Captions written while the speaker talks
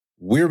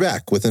We're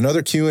back with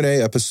another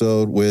Q&A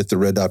episode with the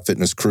Red Dot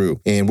Fitness crew,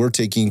 and we're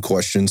taking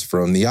questions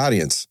from the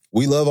audience.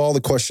 We love all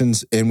the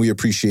questions, and we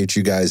appreciate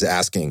you guys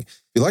asking.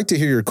 If you'd like to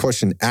hear your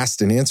question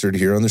asked and answered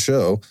here on the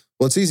show,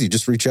 well, it's easy.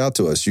 Just reach out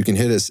to us. You can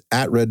hit us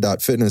at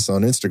red.fitness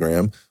on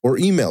Instagram or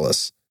email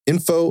us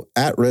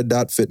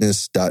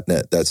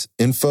info@red.fitness.net. That's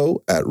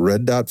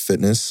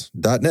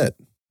info@red.fitness.net.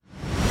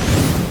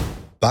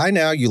 By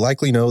now, you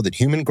likely know that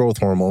human growth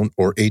hormone,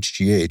 or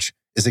HGH,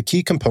 is a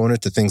key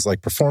component to things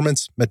like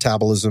performance,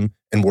 metabolism,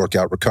 and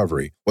workout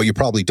recovery. What you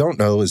probably don't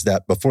know is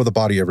that before the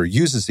body ever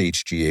uses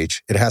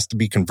HGH, it has to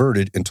be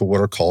converted into what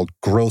are called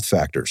growth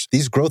factors.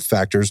 These growth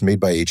factors made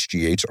by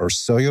HGH are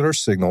cellular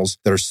signals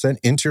that are sent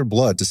into your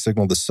blood to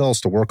signal the cells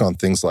to work on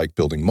things like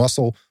building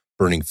muscle,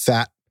 burning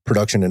fat,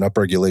 production and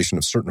upregulation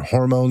of certain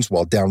hormones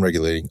while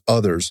downregulating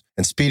others,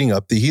 and speeding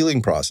up the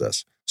healing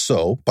process.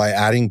 So, by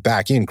adding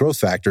back in growth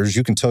factors,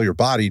 you can tell your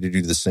body to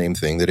do the same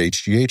thing that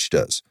HGH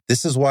does.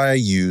 This is why I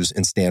use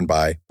and stand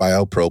by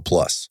BioPro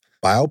Plus.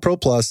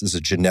 BioPro Plus is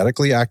a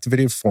genetically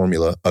activated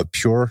formula of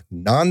pure,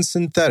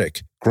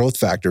 non-synthetic growth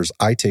factors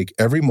I take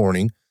every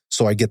morning,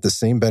 so I get the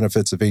same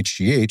benefits of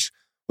HGH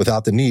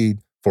without the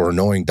need for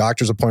annoying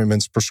doctor's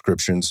appointments,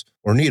 prescriptions,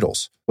 or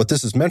needles. What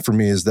this has meant for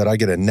me is that I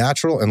get a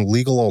natural and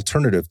legal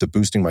alternative to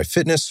boosting my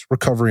fitness,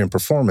 recovery, and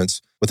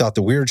performance without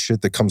the weird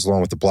shit that comes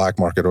along with the black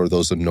market or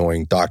those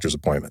annoying doctor's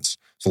appointments.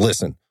 So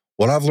listen,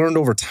 what I've learned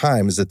over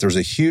time is that there's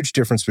a huge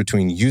difference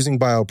between using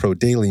BioPro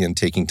daily and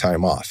taking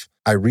time off.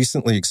 I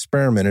recently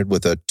experimented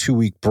with a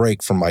 2-week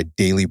break from my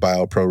daily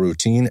BioPro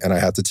routine, and I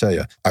have to tell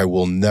you, I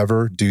will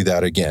never do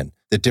that again.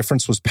 The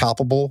difference was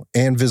palpable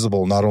and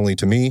visible not only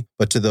to me,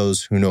 but to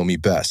those who know me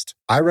best.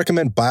 I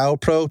recommend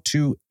BioPro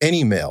to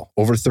any male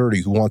over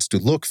 30 who wants to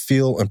look,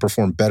 feel, and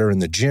perform better in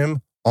the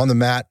gym, on the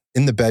mat,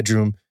 in the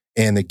bedroom,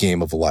 and the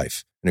game of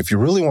life. And if you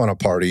really want to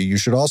party, you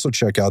should also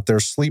check out their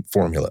sleep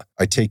formula.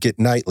 I take it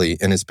nightly,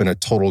 and it's been a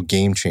total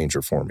game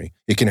changer for me.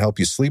 It can help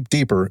you sleep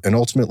deeper and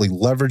ultimately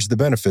leverage the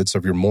benefits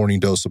of your morning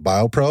dose of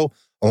BioPro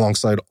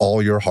alongside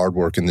all your hard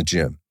work in the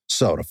gym.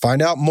 So to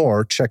find out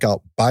more, check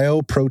out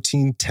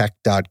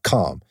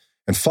bioproteintech.com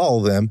and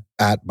follow them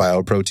at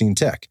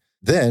bioproteintech.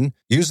 Then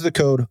use the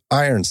code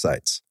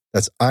IRONSIGHTS.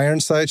 That's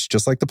IRONSIGHTS,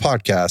 just like the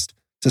podcast,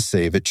 to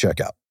save at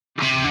checkout.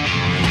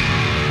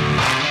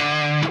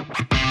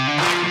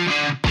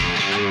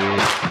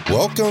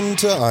 Welcome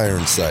to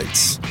Iron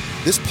Sights.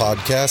 This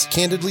podcast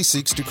candidly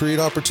seeks to create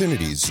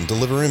opportunities and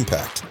deliver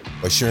impact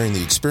by sharing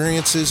the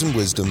experiences and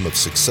wisdom of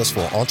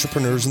successful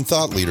entrepreneurs and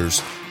thought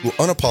leaders who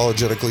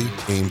unapologetically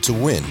aim to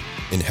win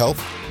in health,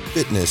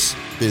 fitness,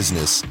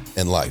 business,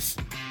 and life.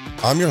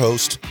 I'm your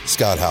host,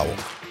 Scott Howell.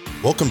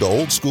 Welcome to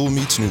Old School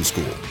Meets New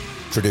School,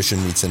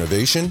 tradition meets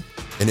innovation,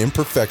 and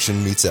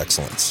imperfection meets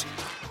excellence.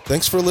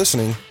 Thanks for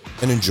listening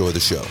and enjoy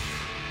the show.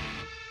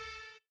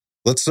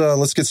 Let's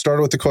get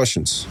started with the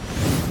questions.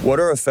 What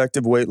are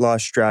effective weight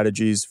loss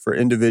strategies for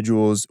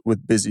individuals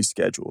with busy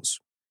schedules?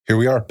 Here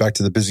we are, back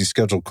to the busy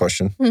schedule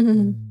question.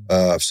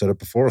 I've said it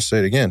before, I'll say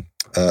it again.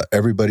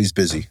 Everybody's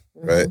busy,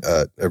 right?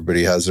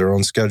 Everybody has their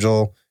own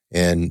schedule,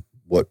 and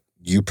what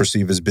you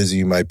perceive as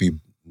busy might be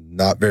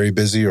not very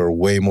busy or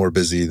way more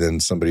busy than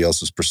somebody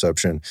else's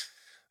perception.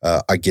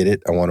 I get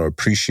it. I want to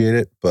appreciate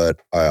it, but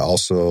I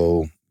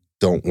also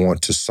don't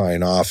want to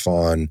sign off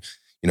on,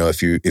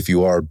 if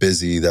you are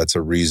busy, that's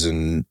a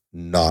reason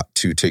not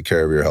to take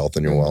care of your health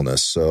and your wellness.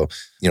 So,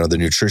 the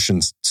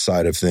nutrition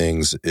side of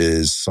things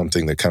is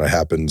something that kind of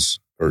happens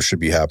or should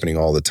be happening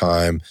all the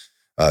time.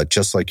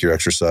 Just like your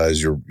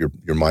exercise, your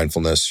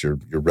mindfulness, your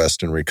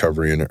rest and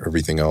recovery and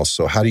everything else.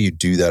 So how do you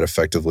do that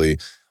effectively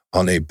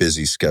on a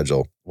busy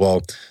schedule?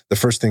 Well, the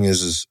first thing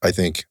is I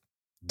think,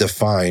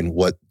 define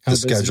what the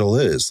schedule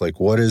is. Like,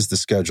 what is the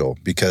schedule?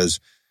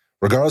 Because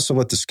regardless of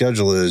what the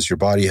schedule is, your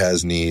body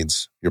has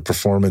needs, your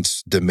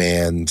performance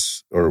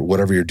demands, or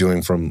whatever you're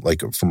doing from a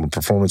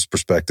performance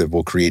perspective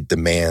will create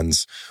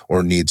demands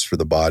or needs for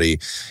the body.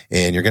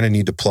 And you're going to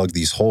need to plug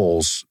these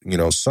holes,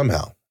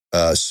 somehow.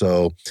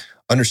 So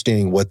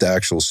understanding what the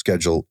actual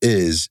schedule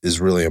is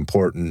really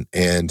important.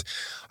 And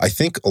I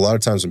think a lot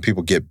of times when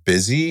people get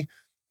busy,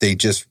 they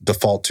just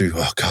default to,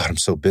 oh God, I'm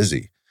so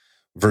busy.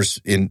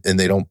 And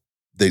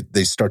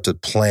they start to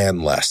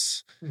plan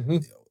less. Mm-hmm.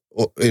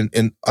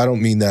 And I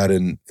don't mean that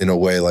in a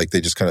way like they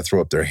just kind of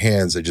throw up their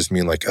hands. I just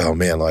mean like, oh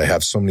man, I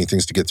have so many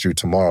things to get through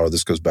tomorrow.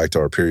 This goes back to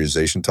our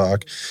periodization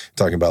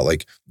talking about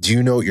like, do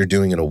you know what you're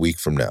doing in a week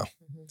from now?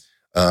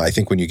 I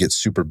think when you get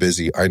super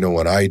busy, I know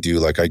when I do,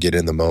 like I get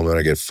in the moment,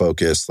 I get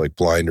focused, like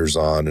blinders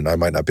on, and I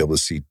might not be able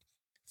to see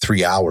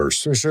 3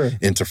 hours for sure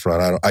into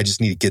front. I just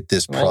need to get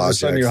this project. All of a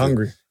sudden you're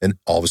hungry. And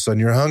all of a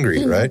sudden you're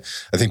hungry, right?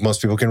 I think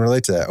most people can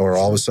relate to that. Or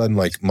all of a sudden,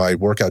 like my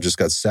workout just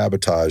got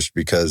sabotaged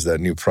because that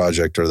new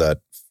project or that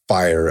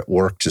fire at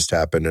work just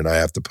happened and I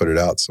have to put it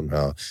out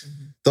somehow.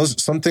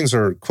 Some things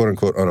are quote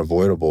unquote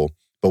unavoidable,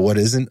 but what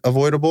isn't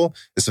avoidable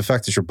is the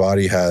fact that your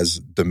body has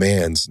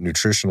demands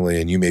nutritionally,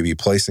 and you may be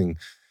placing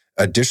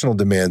additional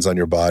demands on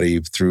your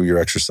body through your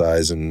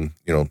exercise and,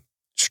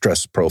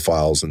 stress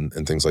profiles and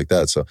things like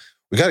that. So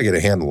we got to get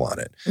a handle on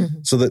it.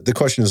 So the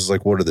question is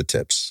like, what are the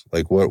tips?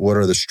 Like what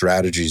are the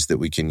strategies that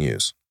we can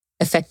use?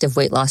 Effective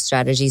weight loss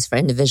strategies for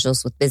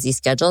individuals with busy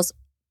schedules.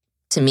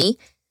 To me,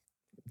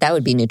 that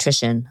would be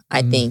nutrition.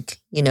 I think,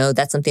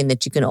 that's something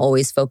that you can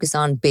always focus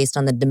on based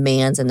on the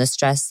demands and the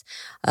stress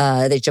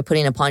that you're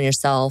putting upon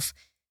yourself.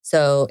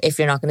 So if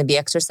you're not going to be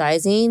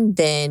exercising,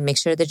 then make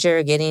sure that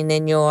you're getting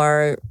in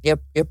your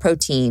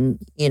protein.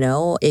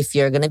 If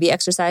you're going to be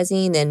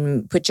exercising,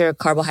 then put your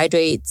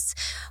carbohydrates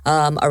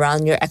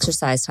around your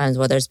exercise times,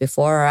 whether it's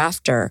before or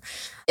after.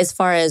 As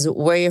far as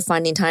where you're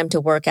finding time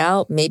to work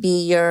out, maybe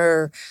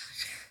you're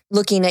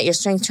looking at your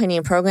strength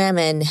training program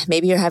and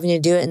maybe you're having to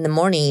do it in the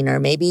morning, or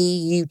maybe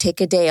you take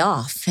a day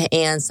off.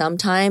 And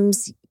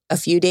sometimes a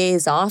few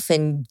days off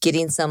and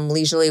getting some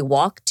leisurely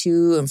walk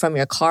to and from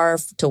your car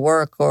to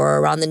work or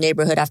around the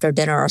neighborhood after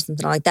dinner or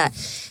something like that.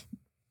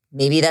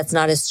 Maybe that's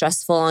not as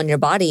stressful on your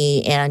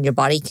body, and your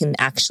body can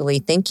actually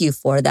thank you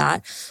for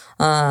that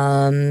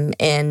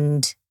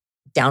and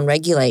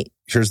downregulate.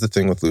 Here's the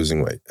thing with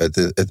losing weight.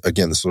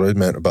 Again, this is what I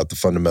meant about the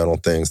fundamental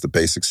things. The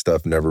basic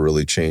stuff never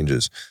really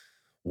changes.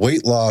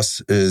 Weight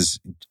loss is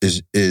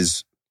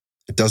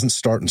it doesn't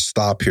start and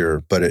stop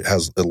here, but it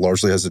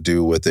largely has to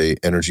do with a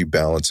energy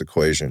balance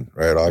equation,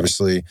 right?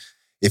 Obviously,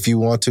 if you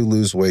want to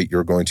lose weight,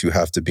 you're going to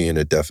have to be in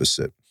a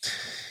deficit.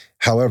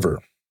 However,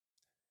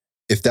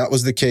 if that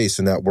was the case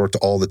and that worked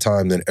all the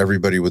time, then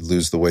everybody would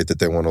lose the weight that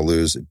they want to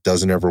lose. It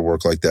doesn't ever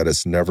work like that.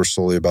 It's never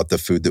solely about the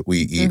food that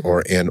we eat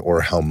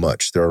or how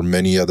much. There are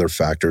many other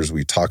factors.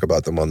 We talk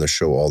about them on the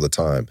show all the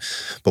time.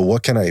 But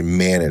what can I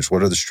manage?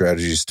 What are the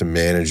strategies to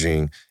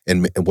managing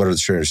and what are the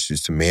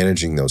strategies to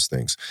managing those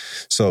things?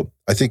 So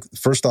I think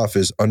first off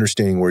is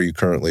understanding where you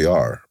currently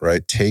are,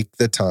 right? Take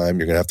the time.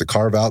 You're going to have to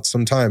carve out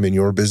some time in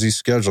your busy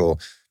schedule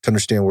to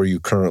understand where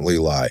you currently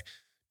lie.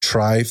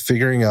 Try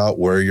figuring out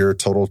where your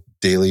total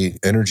daily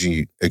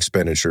energy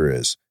expenditure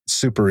is. It's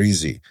super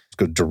easy.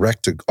 Go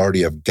direct to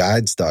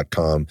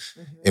rdfguides.com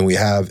and we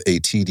have a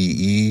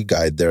TDE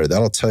guide there.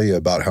 That'll tell you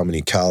about how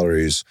many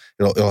calories,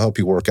 it'll help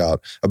you work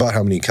out about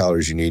how many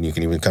calories you need. And you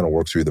can even kind of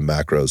work through the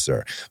macros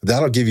there.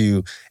 That'll give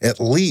you at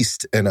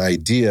least an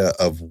idea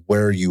of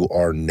where you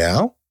are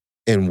now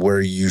and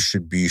where you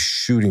should be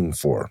shooting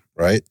for,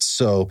 right?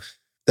 So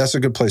that's a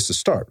good place to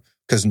start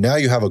because now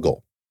you have a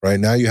goal. Right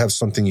now you have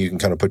something you can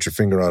kind of put your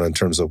finger on in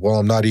terms of, well,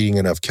 I'm not eating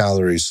enough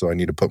calories, so I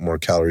need to put more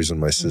calories in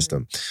my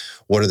system.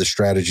 What are the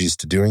strategies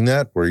to doing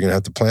that? Well, you're going to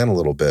have to plan a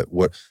little bit.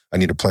 I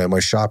need to plan my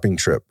shopping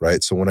trip,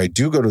 right? So when I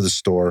do go to the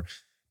store,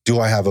 do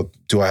I have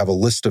a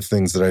list of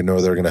things that I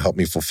know that are going to help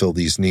me fulfill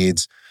these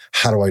needs?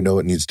 How do I know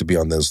it needs to be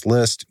on this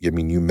list? I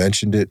mean, you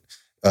mentioned it,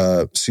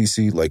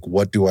 CC, like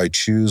what do I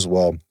choose?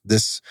 Well,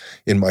 this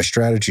in my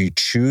strategy,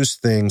 choose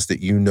things that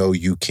you know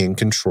you can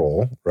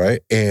control, right?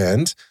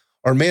 And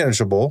are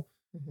manageable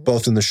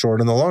both in the short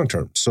and the long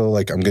term. So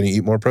like, I'm going to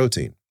eat more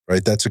protein,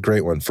 right? That's a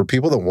great one. For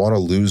people that want to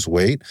lose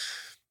weight,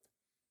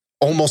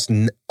 almost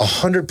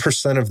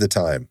 100% of the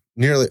time,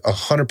 nearly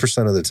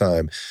 100% of the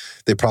time,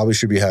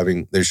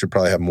 they should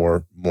probably have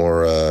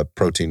more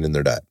protein in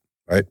their diet,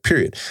 right?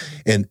 Period.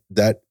 And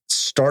that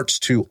starts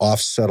to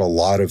offset a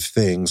lot of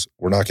things.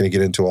 We're not going to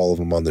get into all of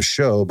them on the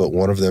show, but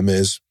one of them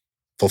is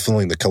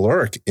fulfilling the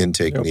caloric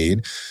intake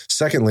need.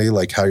 Secondly,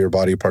 like how your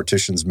body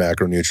partitions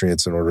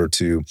macronutrients in order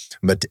to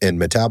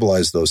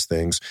metabolize those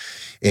things,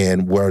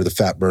 and where the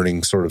fat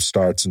burning sort of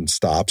starts and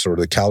stops, or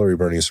the calorie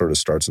burning sort of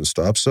starts and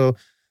stops. So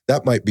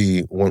that might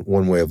be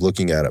one way of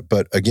looking at it.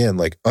 But again,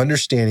 like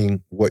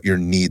understanding what your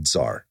needs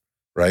are,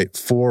 right?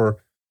 For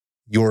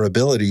your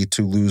ability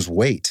to lose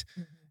weight.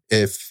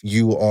 If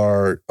you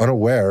are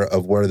unaware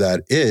of where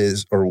that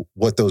is or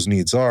what those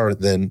needs are,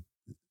 then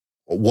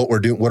what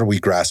are we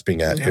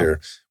grasping at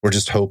here? We're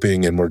just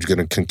hoping, and we're going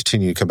to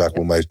continue to come back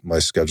when my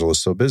schedule is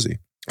so busy.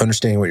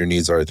 Understanding what your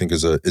needs are, I think,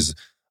 is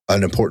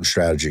an important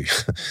strategy.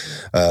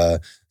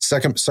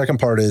 Second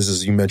part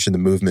is you mentioned the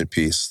movement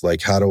piece.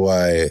 Like, how do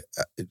I,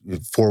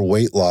 for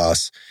weight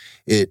loss,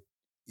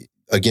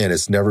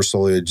 it's never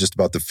solely just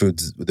about the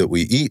foods that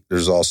we eat.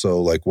 There's also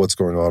like what's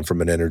going on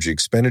from an energy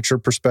expenditure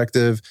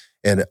perspective,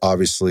 and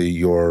obviously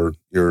your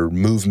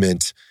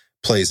movement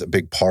plays a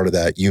big part of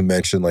that. You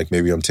mentioned like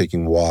maybe I'm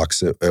taking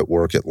walks at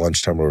work at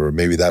lunchtime, or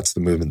maybe that's the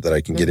movement that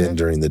I can get in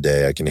during the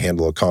day. I can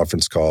handle a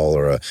conference call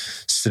or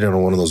sit in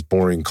on one of those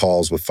boring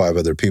calls with 5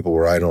 other people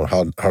where I don't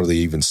hardly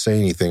even say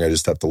anything. I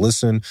just have to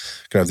listen,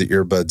 can have the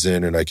earbuds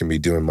in, and I can be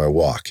doing my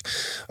walk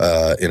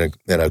in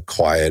a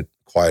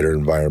quieter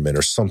environment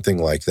or something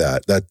like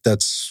that.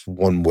 That's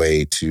one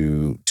way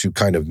to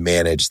kind of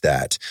manage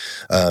that.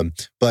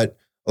 But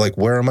like,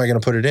 where am I going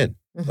to put it in?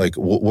 Like,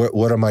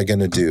 what am I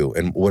going to do?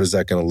 And what is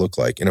that going to look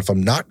like? And if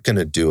I'm not going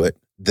to do it,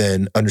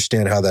 then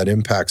understand how that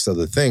impacts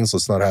other things.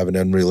 Let's not have an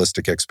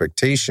unrealistic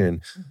expectation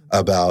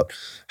about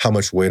how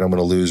much weight I'm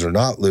going to lose or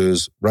not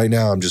lose. Right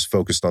now, I'm just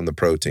focused on the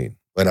protein.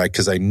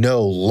 Because I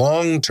know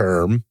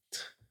long-term,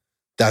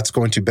 that's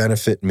going to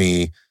benefit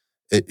me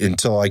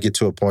until I get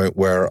to a point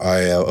where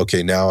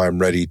now I'm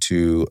ready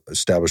to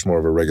establish more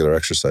of a regular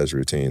exercise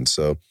routine.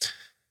 So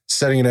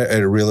setting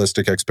a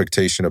realistic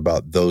expectation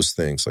about those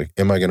things. Like,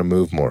 am I going to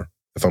move more?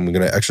 if I'm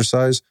going to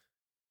exercise,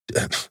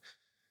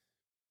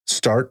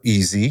 start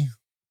easy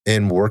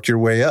and work your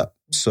way up.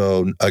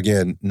 So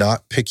again,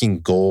 not picking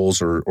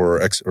goals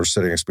or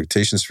setting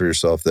expectations for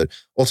yourself that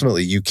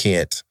ultimately you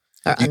can't.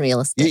 Are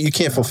unrealistic. You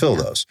can't fulfill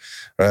those.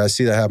 Right? I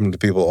see that happen to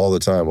people all the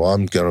time. Well,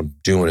 I'm going to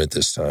doing it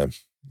this time.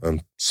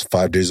 I'm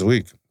 5 days a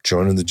week,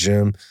 joining the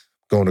gym,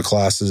 going to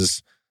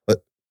classes.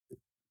 But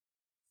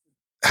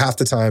half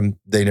the time,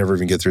 they never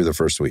even get through the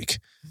first week,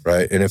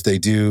 right? And if they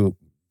do,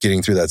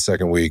 getting through that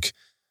second week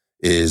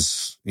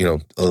is,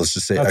 let's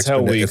just say,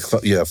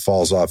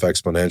 falls off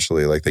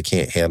exponentially. Like they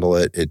can't handle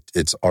it.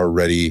 It's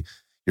already,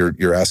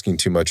 you're asking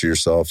too much of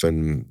yourself.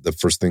 And the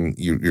first thing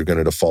you're going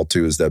to default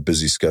to is that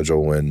busy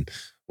schedule when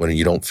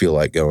you don't feel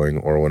like going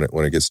or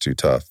when it gets too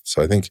tough.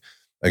 So I think,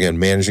 again,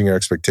 managing your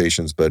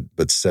expectations, but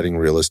setting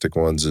realistic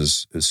ones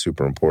is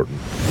super important.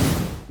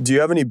 Do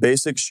you have any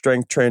basic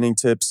strength training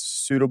tips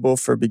suitable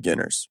for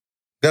beginners?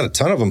 Got a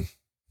ton of them.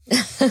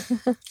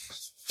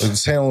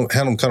 Let's handle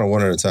them kind of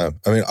one at a time.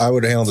 I mean, I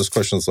would handle this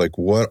question as like,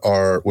 what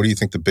do you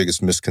think the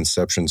biggest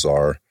misconceptions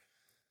are?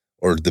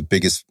 Or the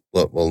biggest,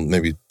 well,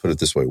 maybe put it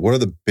this way. What are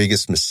the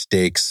biggest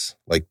mistakes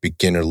like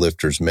beginner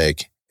lifters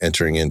make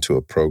entering into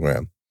a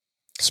program?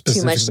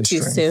 Too much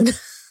too soon.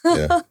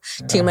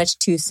 Too much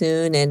too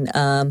soon and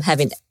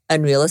having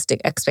unrealistic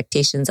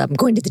expectations. I'm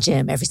going to the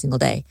gym every single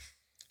day.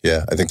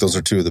 Yeah, I think those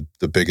are two of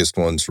the biggest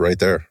ones right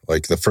there.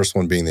 Like the first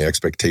one being the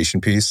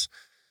expectation piece.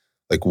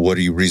 Like what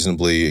do you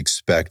reasonably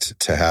expect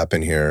to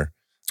happen here?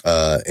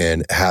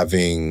 And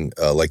having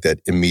like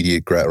that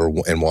immediate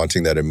and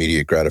wanting that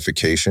immediate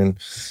gratification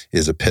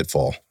is a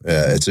pitfall.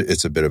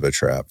 It's a bit of a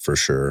trap for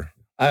sure.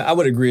 I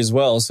would agree as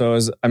well. So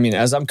as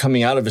I'm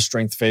coming out of a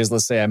strength phase,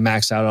 let's say I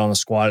max out on a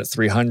squat at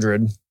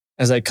 300.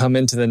 As I come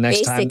into the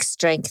next time. Basic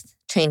strength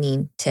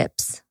training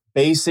tips.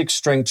 Basic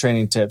strength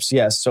training tips.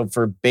 Yes. So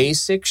for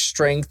basic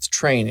strength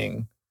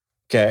training,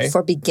 okay.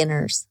 For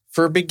beginners.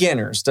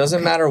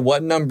 Doesn't matter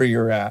what number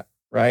you're at,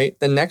 right?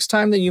 The next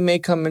time that you may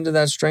come into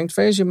that strength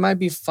phase, you might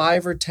be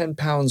 5 or 10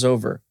 pounds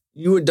over.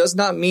 It does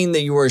not mean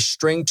that you are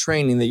strength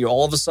training, that you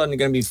all of a sudden are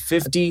going to be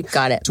 50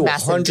 to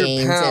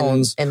 100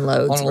 pounds and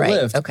loads, on a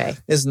lift. Okay.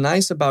 It's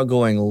nice about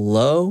going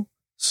low,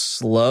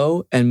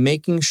 slow, and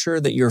making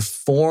sure that your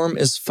form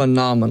is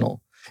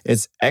phenomenal.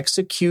 It's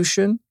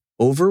execution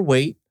over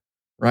weight,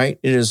 right?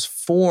 It is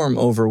form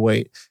over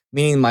weight,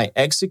 meaning my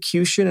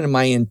execution and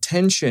my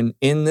intention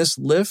in this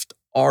lift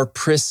are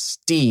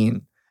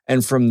pristine.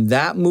 And from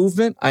that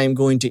movement, I am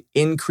going to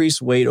increase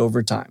weight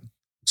over time.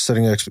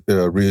 Setting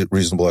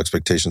reasonable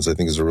expectations, I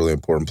think, is a really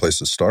important place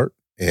to start.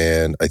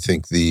 And I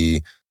think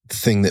the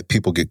thing that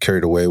people get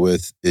carried away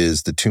with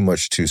is the too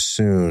much too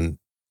soon,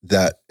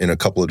 that in a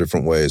couple of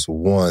different ways.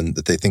 One,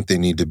 that they think they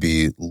need to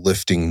be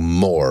lifting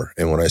more.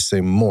 And when I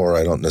say more,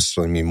 I don't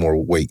necessarily mean more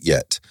weight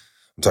yet.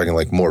 I'm talking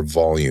like more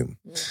volume.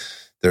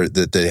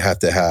 That they have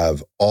to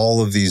have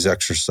all of these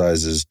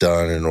exercises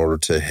done in order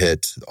to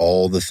hit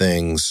all the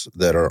things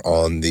that are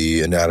on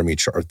the anatomy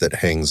chart that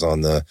hangs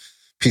on the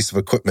piece of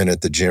equipment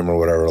at the gym or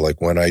whatever. Like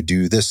when I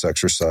do this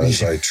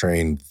exercise, I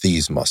train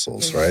these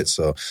muscles, right?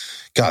 So,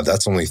 God,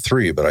 that's only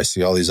 3, but I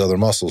see all these other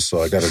muscles,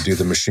 so I got to do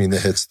the machine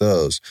that hits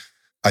those.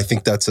 I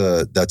think that's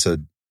a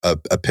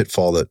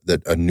pitfall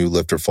that a new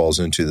lifter falls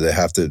into. They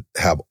have to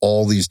have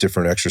all these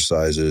different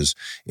exercises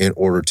in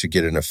order to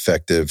get an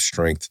effective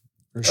strength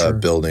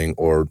building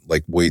or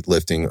like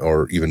weightlifting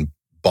or even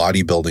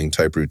bodybuilding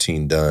type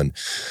routine done.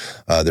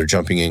 They're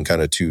jumping in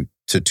kind of too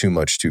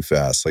much too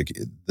fast. Like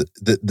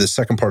the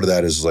second part of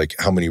that is like,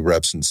 how many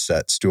reps and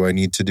sets do I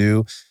need to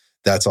do?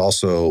 That's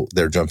also,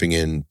 they're jumping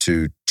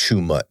into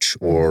too much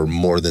or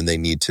more than they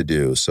need to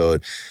do. So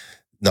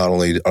not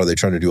only are they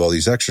trying to do all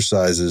these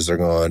exercises, they're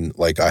going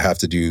like, I have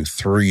to do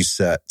 3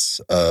 sets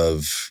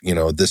of,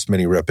 this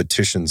many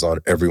repetitions on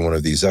every one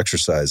of these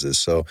exercises.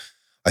 So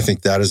I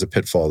think that is a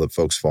pitfall that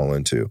folks fall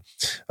into.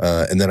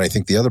 And then I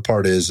think the other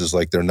part is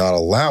like they're not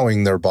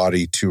allowing their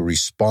body to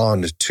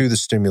respond to the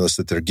stimulus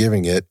that they're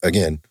giving it.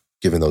 Again,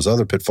 given those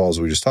other pitfalls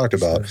we just talked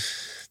about,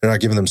 they're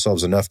not giving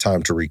themselves enough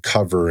time to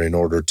recover in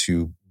order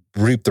to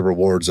reap the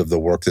rewards of the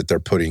work that they're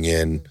putting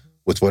in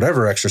with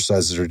whatever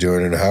exercises they're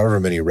doing and however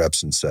many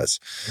reps and sets.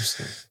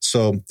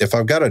 So if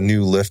I've got a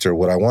new lifter,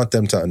 what I want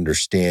them to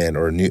understand,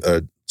 or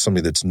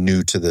somebody that's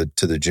new to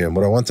the gym,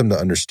 what I want them to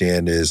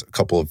understand is a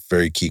couple of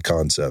very key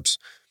concepts.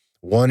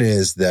 One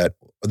is that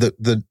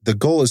the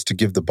goal is to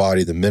give the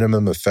body the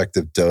minimum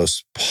effective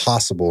dose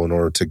possible in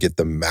order to get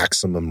the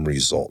maximum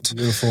result.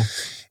 Beautiful.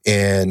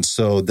 And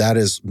so that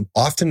is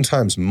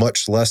oftentimes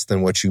much less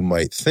than what you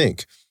might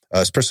think,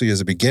 especially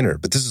as a beginner.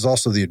 But this is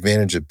also the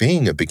advantage of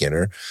being a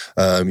beginner,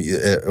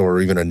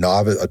 or even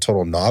a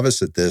total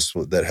novice at this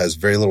that has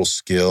very little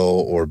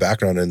skill or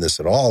background in this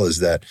at all, is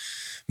that,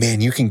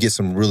 man, you can get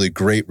some really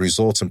great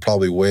results and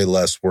probably way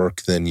less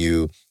work than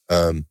you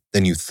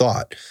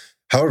thought.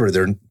 However,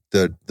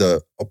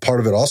 the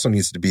part of it also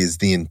needs to be is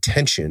the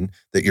intention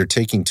that you're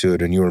taking to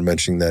it. And you were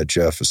mentioning that,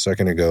 Jeff, a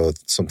second ago,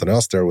 something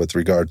else there with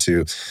regard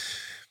to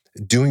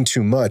doing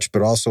too much,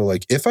 but also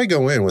like if I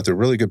go in with a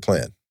really good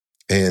plan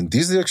and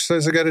these are the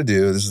exercises I got to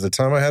do, this is the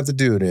time I have to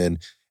do it in,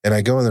 and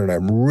I go in there and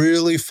I'm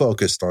really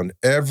focused on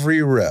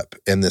every rep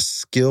and the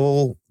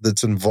skill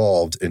that's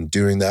involved in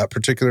doing that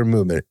particular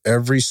movement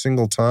every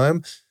single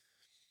time,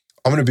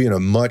 I'm going to be in a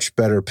much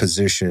better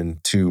position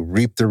to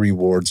reap the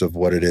rewards of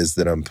what it is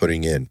that I'm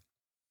putting in.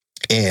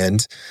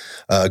 And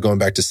going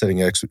back to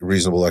setting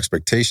reasonable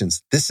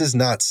expectations, this is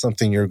not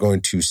something you're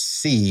going to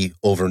see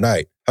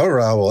overnight.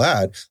 However, I will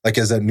add, like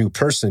as a new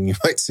person, you're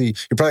probably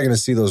going to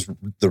see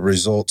the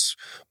results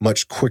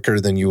much quicker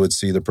than you would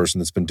see the person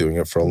that's been doing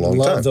it for a long time.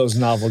 Love those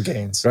novel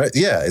gains. Right?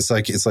 Yeah. It's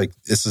like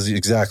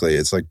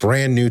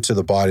brand new to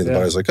the body. The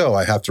body's like, oh,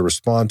 I have to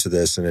respond to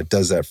this. And it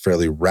does that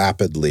fairly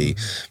rapidly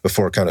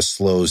before it kind of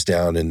slows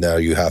down. And now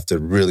you have to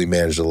really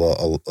manage a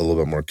little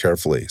bit more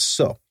carefully.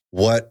 So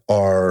what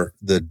are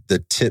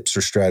the tips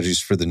or strategies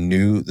for the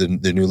new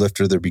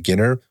lifter, the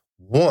beginner?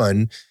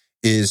 One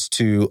is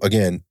to,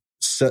 again,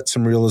 set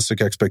some realistic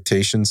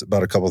expectations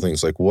about a couple of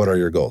things. Like, what are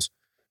your goals?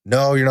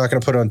 No, you're not going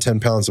to put on 10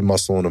 pounds of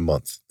muscle in a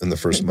month, in the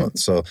first month.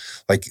 So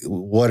like,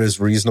 what is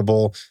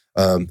reasonable?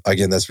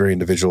 Again, that's very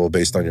individual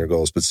based on your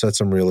goals, but set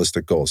some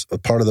realistic goals. A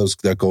part of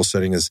that goal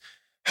setting is,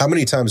 how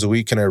many times a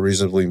week can I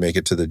reasonably make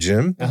it to the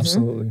gym?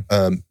 Absolutely.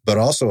 But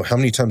also, how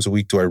many times a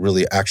week do I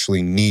really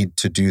actually need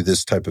to do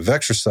this type of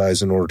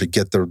exercise in order to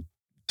get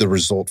the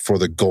result for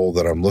the goal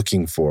that I'm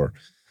looking for?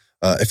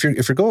 If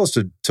your goal is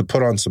to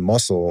put on some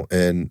muscle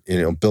and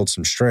build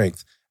some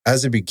strength,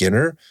 as a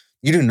beginner,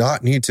 you do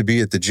not need to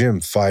be at the gym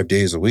 5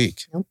 days a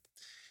week. Nope.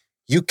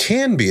 You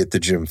can be at the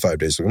gym 5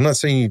 days a week. I'm not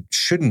saying you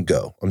shouldn't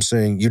go. I'm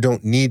saying you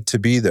don't need to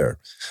be there.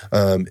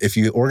 If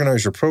you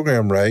organize your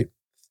program right,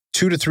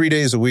 2 to 3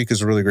 days a week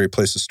is a really great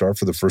place to start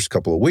for the first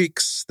couple of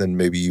weeks. Then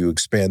maybe you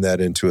expand that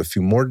into a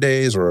few more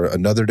days or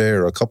another day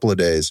or a couple of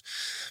days.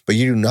 But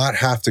you do not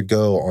have to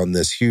go on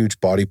this huge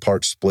body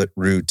part split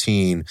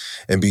routine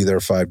and be there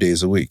 5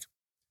 days a week.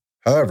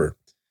 However,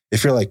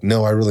 if you're like,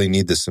 no, I really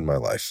need this in my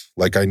life.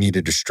 Like I need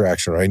a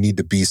distraction, or I need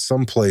to be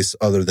someplace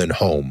other than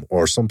home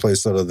or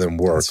someplace other than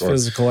work. It's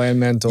physical and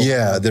mental.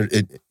 Yeah,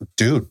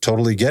 dude,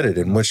 totally get it.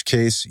 In which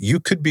case, you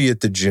could be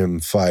at the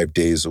gym 5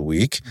 days a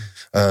week.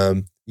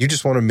 You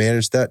just want to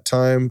manage that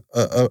time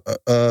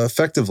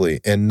effectively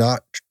and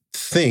not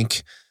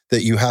think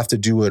that you have to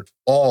do it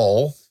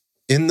all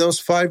in those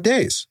 5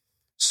 days.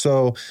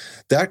 So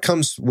that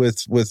comes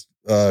with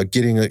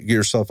getting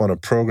yourself on a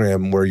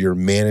program where you're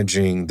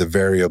managing the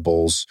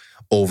variables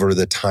over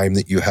the time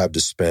that you have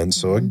to spend.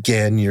 So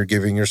again, you're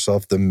giving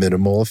yourself the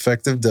minimal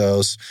effective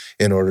dose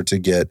in order to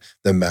get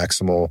the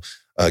maximal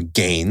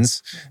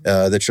gains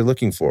that you're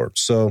looking for.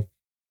 So,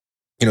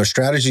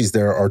 strategies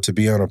there are to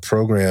be on a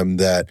program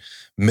that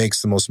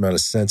makes the most amount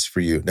of sense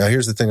for you. Now,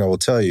 here's the thing I will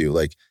tell you,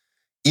 like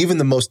even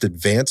the most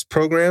advanced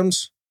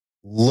programs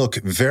look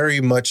very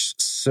much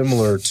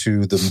similar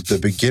to the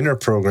beginner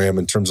program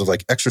in terms of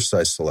like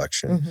exercise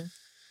selection.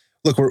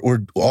 Look,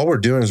 we're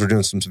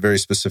doing some very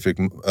specific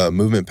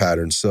movement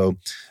patterns. So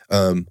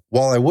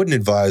while I wouldn't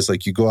advise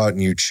like you go out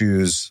and you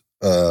choose,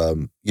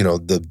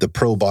 the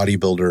pro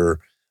bodybuilder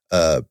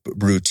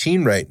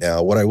routine right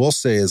now, what I will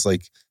say is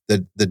like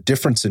the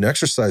difference in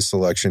exercise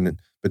selection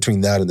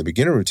between that and the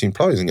beginner routine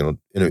probably isn't going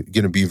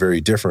to be very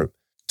different.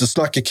 Just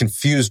not get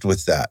confused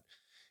with that.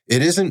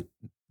 It isn't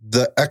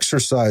the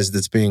exercise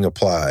that's being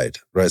applied,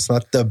 right? It's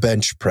not the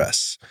bench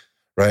press,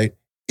 right?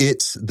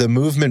 It's the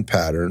movement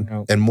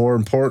pattern, and more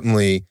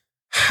importantly,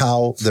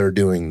 how they're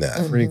doing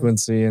that.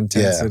 Frequency,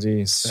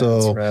 intensity,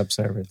 sets, reps,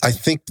 everything. I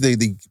think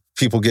the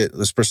people get,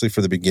 especially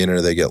for the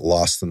beginner, they get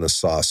lost in the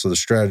sauce. So the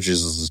strategy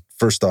is,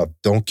 first off,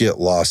 don't get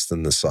lost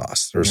in the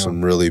sauce. There's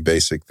some really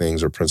basic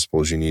things or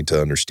principles you need to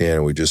understand,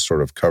 and we just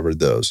sort of covered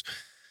those.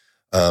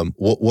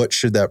 What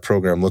should that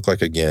program look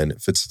like again?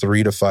 If it's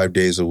 3 to 5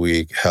 days a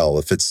week, hell,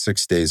 if it's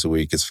 6 days a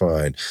week, it's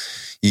fine.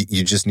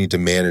 You just need to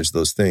manage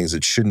those things.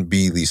 It shouldn't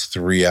be these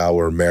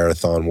 3-hour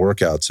marathon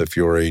workouts if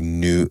you're a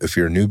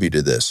newbie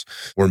to this.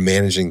 We're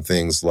managing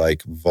things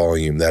like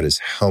volume. That is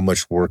how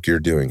much work you're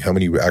doing. How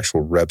many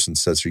actual reps and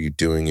sets are you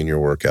doing in your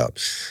workout?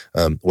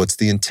 What's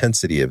the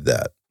intensity of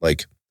that?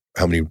 Like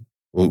how many?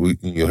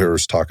 You'll hear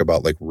us talk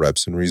about like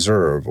reps in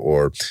reserve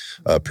or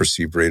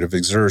perceived rate of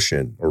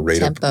exertion or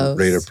rate of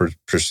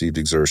perceived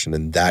exertion.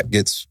 And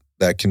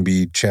that can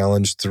be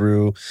challenged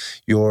through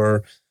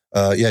your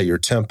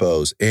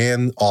tempos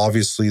and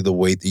obviously the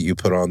weight that you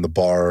put on the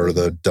bar or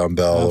the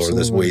dumbbell or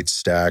this weight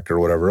stack or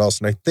whatever else.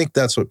 And I think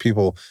that's what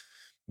people,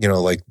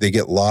 like they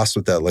get lost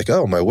with that. Like,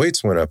 oh, my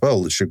weights went up.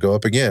 Oh, it should go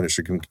up again.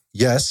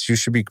 Yes, you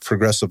should be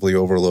progressively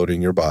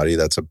overloading your body.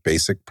 That's a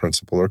basic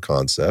principle or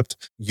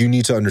concept. You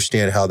need to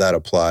understand how that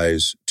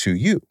applies to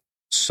you.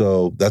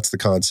 So that's the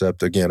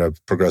concept, again, of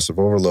progressive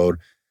overload,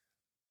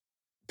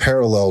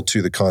 parallel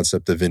to the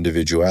concept of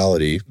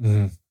individuality,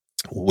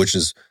 which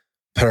is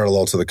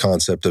parallel to the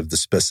concept of the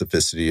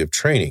specificity of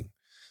training.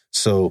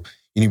 So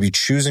you need to be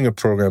choosing a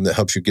program that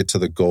helps you get to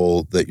the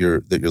goal that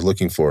you're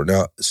looking for.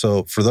 Now,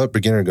 so for the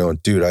beginner going,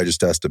 dude, I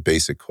just asked a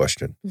basic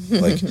question.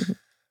 Like,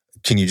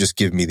 can you just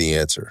give me the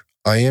answer?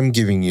 I am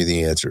giving you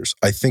the answers.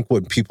 I think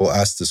when people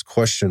ask this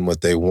question,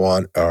 what they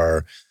want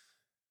are,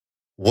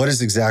 what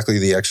is exactly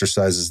the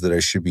exercises that I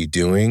should be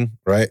doing,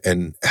 right?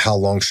 And how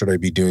long should I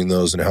be doing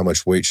those, and how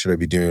much weight should I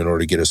be doing in order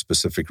to get a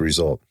specific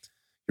result?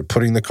 You're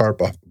putting the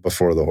cart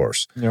before the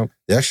horse. Yep.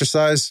 The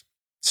exercise,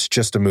 it's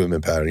just a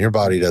movement pattern. Your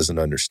body doesn't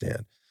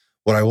understand.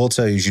 What I will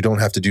tell you is you don't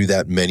have to do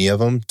that many of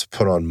them to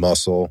put on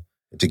muscle,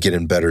 to get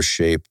in better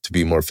shape, to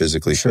be more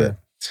physically fit.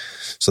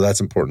 So that's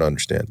important to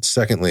understand.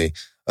 Secondly,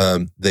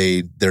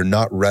 they're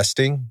not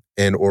resting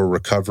and or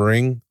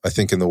recovering, I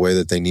think, in the way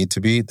that they need to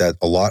be. That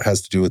a lot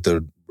has to do with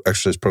the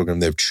exercise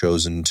program they've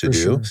chosen to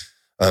do. Sure.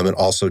 And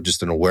also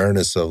just an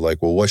awareness of like,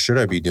 well, what should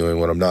I be doing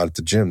when I'm not at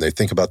the gym? They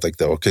think about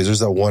like, okay, there's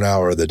that 1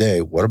 hour of the day.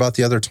 What about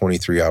the other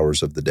 23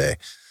 hours of the day?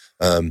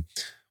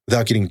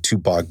 Without getting too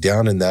bogged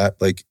down in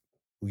that, like,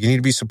 you need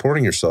to be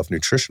supporting yourself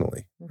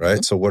nutritionally,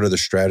 right? So what are the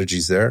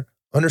strategies there?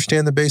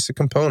 Understand the basic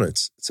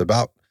components. It's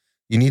about,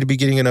 you need to be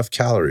getting enough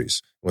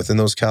calories. Within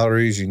those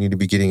calories, you need to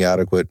be getting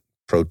adequate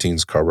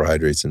proteins,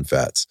 carbohydrates, and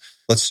fats.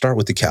 Let's start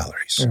with the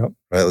calories,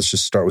 right? Let's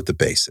just start with the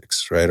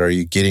basics, right? Are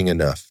you getting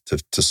enough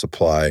to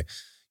supply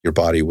your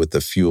body with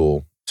the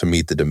fuel to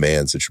meet the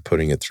demands that you're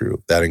putting it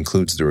through? That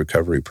includes the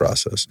recovery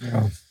process.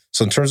 Yeah.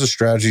 So in terms of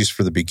strategies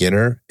for the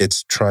beginner,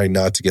 it's trying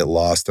not to get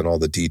lost in all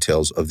the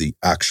details of the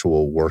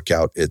actual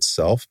workout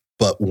itself.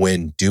 But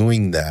when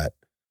doing that,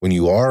 when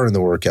you are in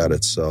the workout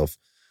itself,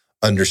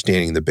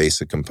 understanding the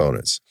basic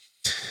components.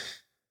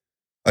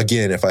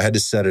 Again, if I had to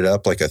set it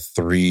up like a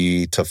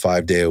 3 to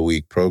 5 day a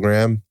week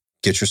program,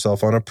 get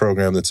yourself on a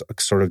program that's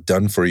sort of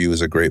done for you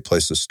is a great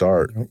place to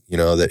start, you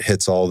know, that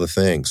hits all the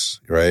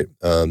things, right?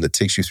 That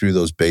takes you through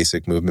those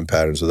basic movement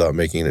patterns without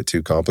making it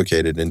too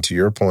complicated. And to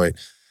your point,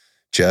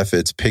 Jeff,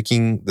 it's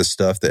picking the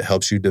stuff that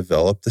helps you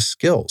develop the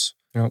skills,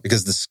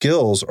 because the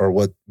skills are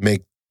what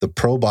make the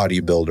pro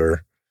bodybuilder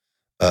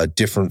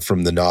different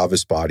from the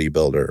novice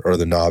bodybuilder or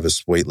the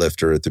novice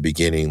weightlifter at the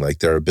beginning. Like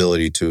their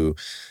ability to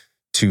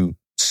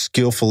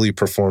skillfully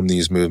perform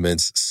these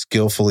movements,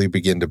 skillfully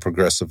begin to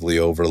progressively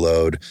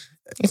overload.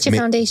 It's your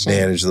foundation.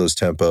 Manage those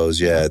tempos.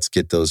 Yeah, it's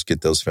get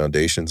those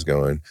foundations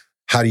going.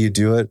 How do you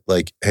do it?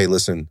 Like, hey,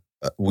 listen,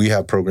 we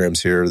have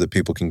programs here that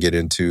people can get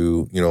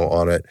into, you know,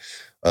 on it.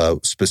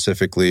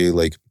 Specifically,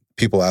 like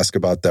people ask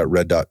about that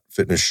Red Dot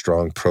Fitness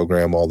Strong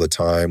program all the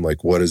time.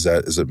 Like, what is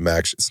that? Is it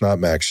max? It's not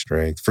max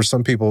strength. For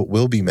some people, it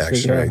will be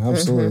max strength,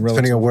 absolutely,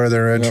 depending on where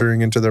they're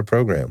entering into their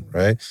program,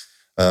 right?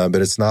 But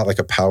it's not like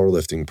a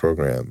powerlifting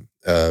program.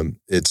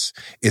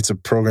 It's a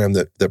program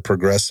that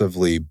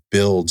progressively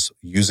builds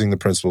using the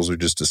principles we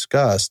just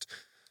discussed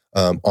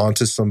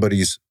onto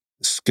somebody's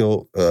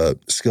skill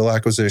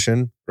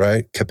acquisition,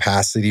 right?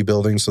 Capacity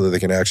building so that they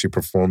can actually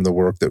perform the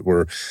work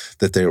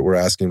that they were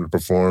asking them to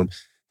perform.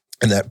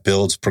 And that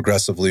builds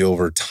progressively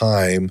over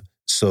time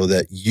so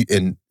that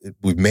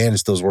we've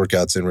managed those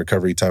workouts in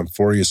recovery time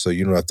for you. So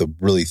you don't have to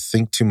really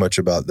think too much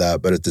about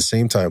that. But at the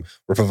same time,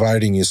 we're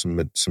providing you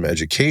some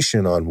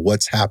education on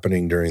what's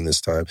happening during this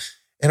time.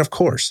 And of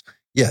course,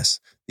 yes,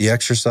 the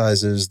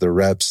exercises, the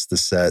reps, the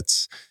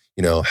sets,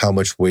 you know, how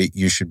much weight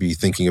you should be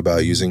thinking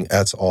about using,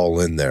 that's all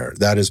in there.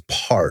 That is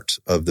part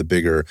of the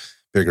bigger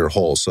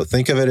whole. So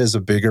think of it as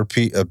a bigger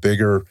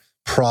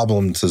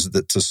problem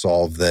to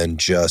solve than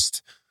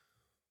just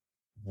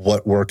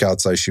what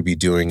workouts I should be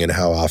doing and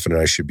how often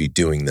I should be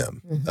doing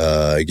them.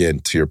 Again,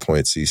 to your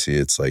point, Cece,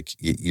 it's like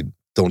you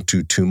don't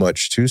do too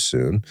much too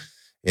soon,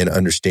 and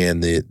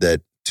understand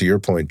that, to your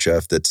point,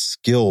 Jeff, that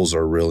skills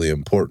are really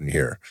important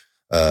here.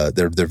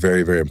 They're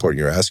very, very important.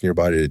 You're asking your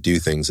body to do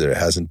things that it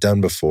hasn't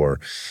done before,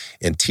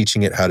 and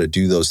teaching it how to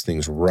do those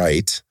things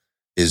right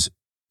is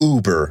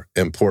uber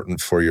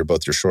important for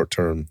both your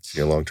short-term and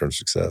your long-term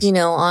success. You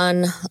know,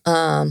 on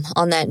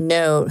that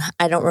note,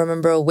 I don't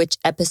remember which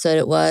episode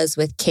it was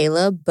with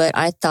Caleb, but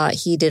I thought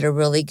he did a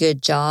really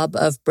good job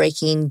of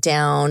breaking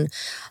down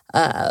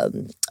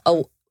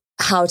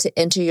how to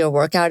enter your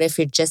workout if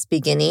you're just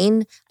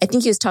beginning. I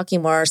think he was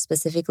talking more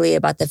specifically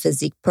about the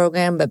physique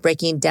program, but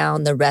breaking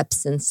down the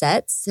reps and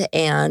sets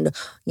and,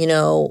 you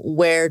know,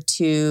 where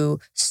to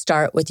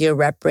start with your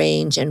rep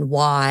range and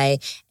why,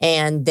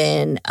 and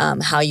then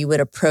how you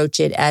would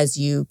approach it as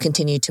you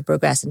continue to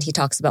progress. And he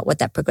talks about what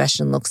that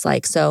progression looks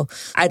like. So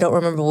I don't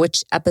remember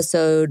which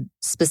episode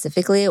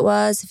specifically it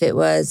was, if it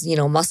was, you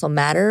know, Muscle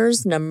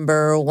Matters,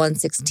 number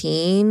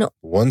 116.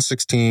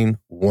 116,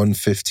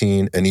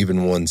 115, and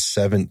even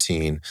 117.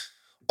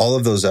 All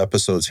of those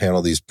episodes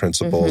handle these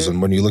principles.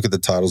 And when you look at the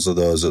titles of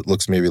those, it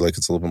looks maybe like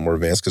it's a little bit more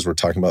advanced because we're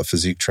talking about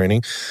physique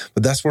training.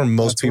 But that's where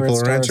most people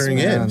are entering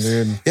in.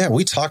 Dude. Yeah,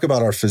 we talk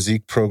about our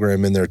physique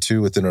program in there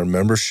too within our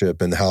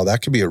membership, and how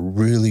that could be a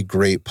really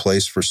great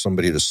place for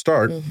somebody to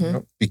start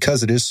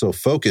because it is so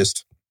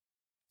focused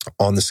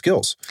on the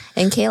skills.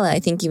 And Kayla, I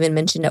think, even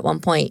mentioned at one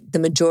point, the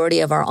majority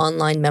of our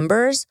online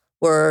members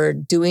were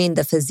doing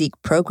the physique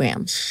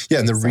program. Yeah,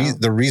 and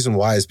the reason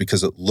why is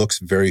because it looks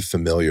very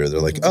familiar.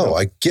 They're like, oh,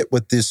 I get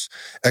what this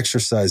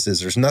exercise is.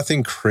 There's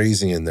nothing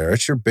crazy in there.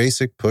 It's your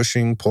basic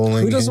pushing,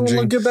 pulling, Who doesn't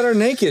want to look better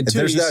naked, too?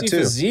 There's you that see too.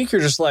 Physique,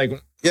 you're just like...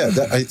 Yeah,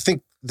 I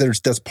think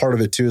that's part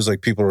of it too, is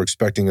like people are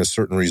expecting a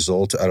certain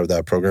result out of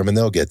that program, and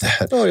they'll get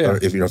that. Oh, yeah. Or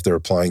if they're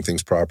applying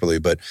things properly.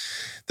 But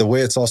the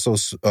way it's also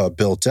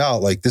built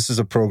out, like this is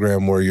a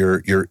program where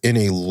you're in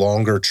a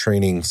longer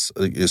training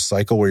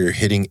cycle where you're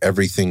hitting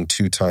everything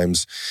 2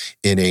 times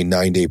in a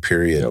 9-day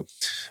period,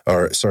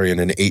 in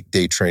an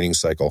 8-day training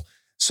cycle.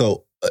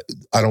 So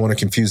I don't want to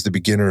confuse the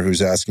beginner who's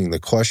asking the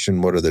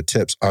question, what are the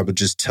tips? I would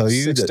just tell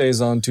you 6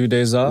 days on, 2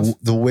 days off.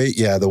 The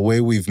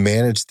way we've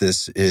managed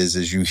this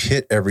is you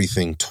hit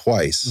everything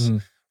twice,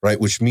 right?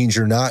 Which means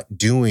you're not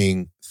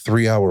doing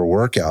 3-hour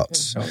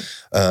workouts.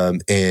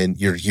 And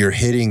you're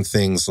hitting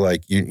things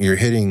like you're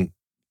hitting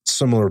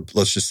similar,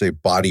 let's just say,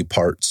 body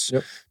parts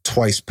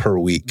twice per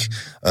week.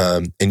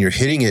 And you're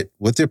hitting it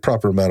with the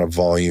proper amount of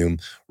volume,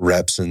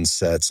 reps and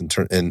sets,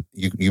 and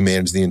you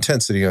manage the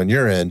intensity on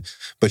your end,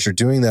 but you're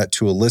doing that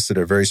to elicit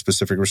a very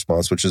specific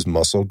response, which is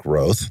muscle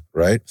growth,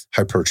 right?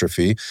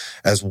 Hypertrophy,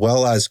 as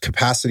well as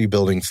capacity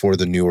building for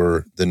the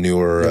newer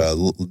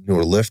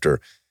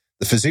lifter.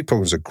 The physique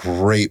program is a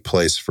great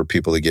place for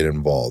people to get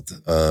involved.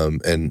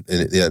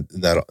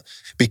 That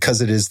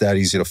because it is that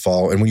easy to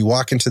follow. And when you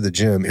walk into the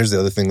gym, here's the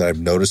other thing that I've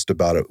noticed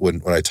about it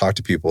when I talk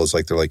to people is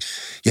like, they're like,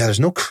 yeah,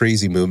 there's no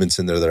crazy movements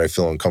in there that I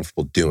feel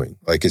uncomfortable doing.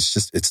 Like,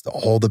 it's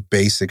all the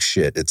basic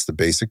shit. It's the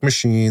basic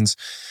machines.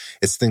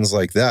 It's things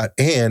like that.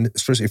 And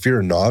especially if you're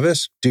a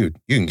novice, dude,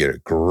 you can get a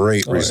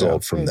great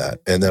result from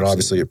that. And then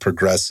obviously it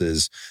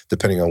progresses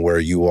depending on where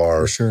you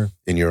are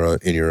in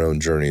your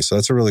own journey. So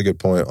that's a really good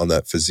point on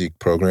that physique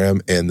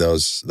program and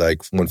those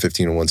like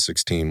 115 and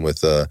 116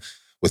 with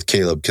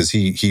Caleb, because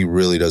he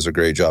really does a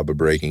great job of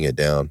breaking it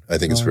down. I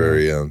think it's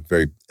very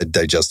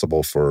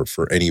digestible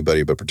for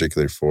anybody, but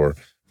particularly for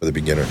the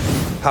beginner.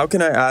 How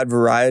can I add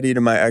variety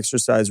to my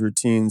exercise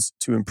routines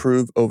to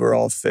improve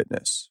overall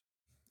fitness?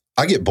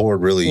 I get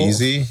bored really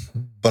easy,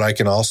 but I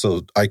can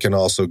also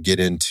get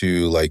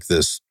into like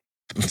this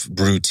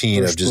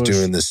routine of just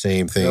doing the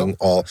same thing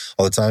all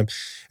the time.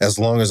 As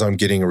long as I'm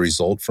getting a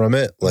result from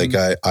it, like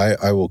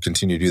I will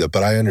continue to do that.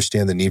 But I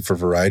understand the need for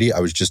variety. I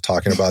was just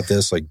talking about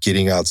this, like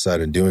getting outside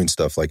and doing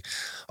stuff. Like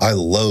I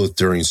loathe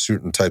doing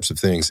certain types of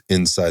things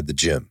inside the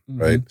gym,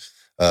 right?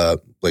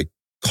 Like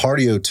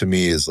cardio to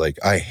me is like,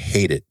 I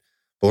hate it.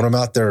 But when I'm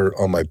out there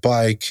on my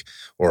bike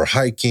or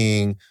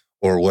hiking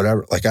or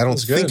whatever, like I don't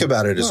think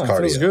about it as cardio.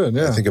 Feels good,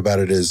 I think about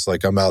it as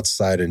like I'm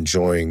outside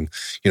enjoying,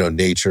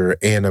 nature,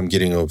 and I'm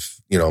getting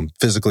I'm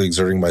physically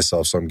exerting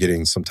myself, so I'm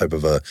getting some type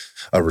of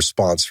a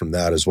response from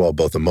that as well,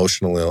 both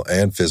emotional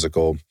and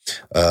physical.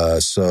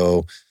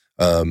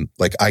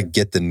 Like I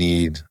get the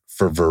need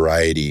for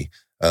variety,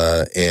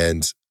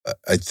 and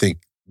I think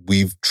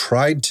we've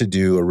tried to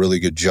do a really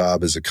good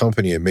job as a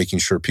company in making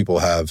sure people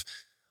have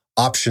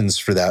options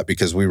for that,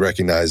 because we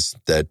recognize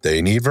that they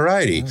need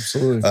variety.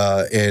 Absolutely.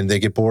 And they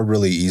get bored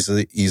really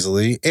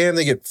easily, and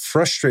they get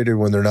frustrated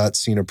when they're not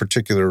seeing a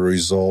particular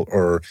result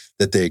or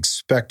that they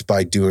expect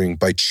by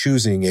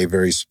choosing a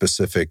very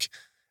specific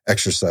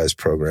exercise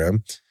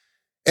program.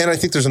 And I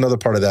think there's another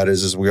part of that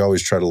is we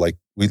always try to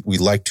we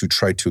like to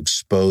try to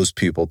expose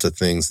people to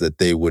things that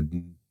they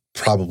would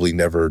probably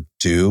never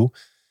do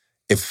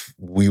if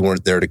we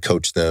weren't there to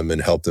coach them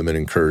and help them and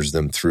encourage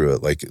them through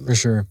it. Like, for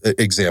sure,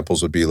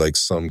 examples would be like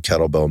some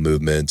kettlebell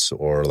movements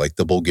or like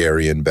the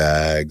Bulgarian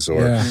bags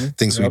or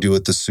things we do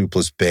with the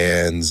soupless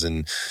bands,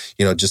 and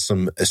just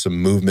some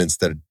movements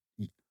that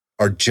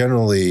are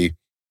generally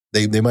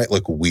they might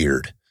look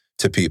weird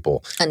to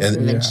people,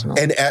 unconventional,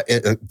 and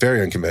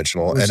very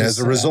unconventional, and as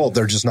a result,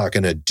 they're just not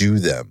going to do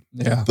them.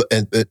 Yeah,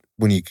 but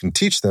when you can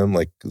teach them,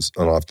 like, and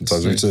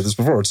oftentimes we've said this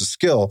before, it's a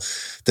skill.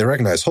 They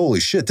recognize, holy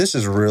shit, this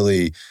is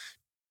really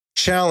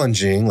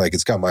challenging. Like,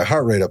 it's got my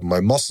heart rate up and my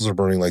muscles are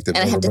burning. Like, and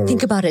I have to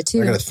think about it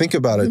too. I got to think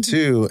about it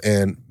too.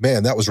 And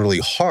man, that was really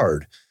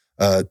hard.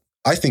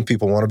 I think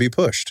people want to be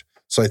pushed.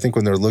 So I think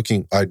when they're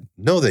looking, I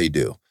know they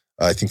do.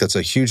 I think that's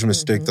a huge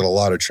mistake that a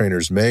lot of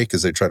trainers make,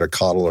 is they try to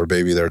coddle or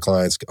baby their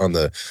clients on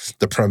the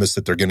premise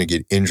that they're going to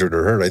get injured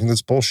or hurt. I think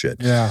that's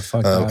bullshit. Yeah,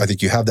 fuck that. I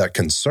think you have that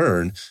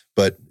concern,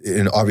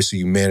 and obviously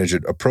you manage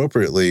it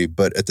appropriately.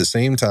 But at the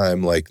same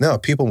time, like, no,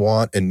 people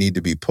want and need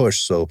to be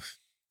pushed. So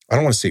I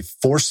don't want to say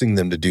forcing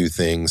them to do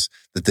things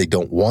that they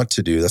don't want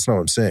to do. That's not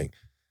what I'm saying.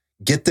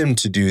 Get them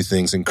to do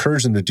things,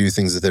 encourage them to do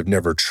things that they've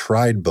never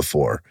tried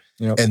before.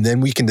 Yep. And then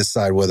we can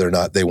decide whether or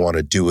not they want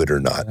to do it or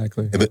not.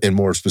 Exactly. And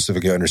more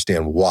specifically,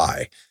 understand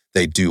why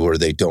they do or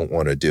they don't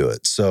want to do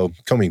it. So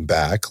coming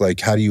back, like,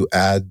 how do you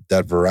add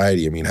that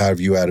variety? I mean, how have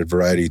you added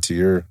variety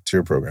to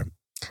your program?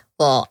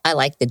 Well, I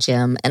like the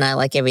gym, and I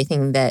like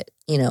everything that,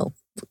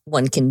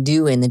 one can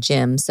do in the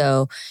gym.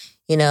 So,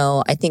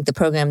 I think the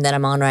program that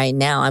I'm on right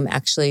now, I'm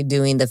actually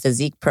doing the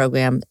physique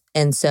program.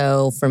 And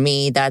so for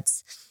me,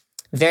 that's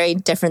very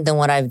different than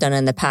what I've done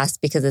in the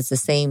past, because it's the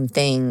same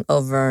thing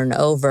over and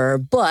over,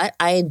 but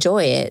I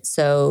enjoy it.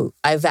 So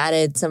I've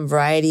added some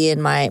variety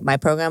in my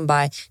program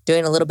by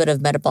doing a little bit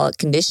of metabolic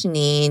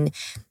conditioning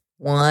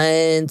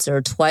once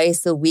or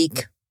twice a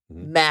week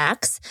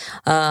max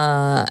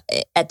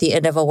at the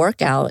end of a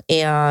workout.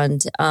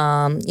 And,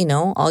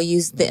 I'll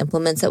use the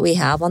implements that we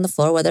have on the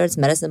floor, whether it's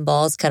medicine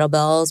balls,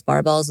 kettlebells,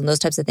 barbells, and those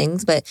types of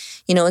things. But,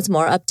 it's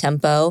more up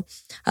tempo.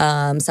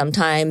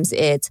 Sometimes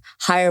it's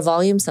higher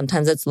volume.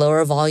 Sometimes it's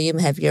lower volume,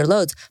 heavier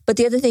loads. But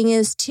the other thing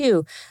is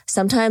too,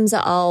 sometimes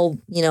I'll,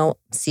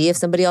 see if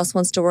somebody else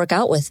wants to work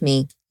out with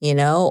me,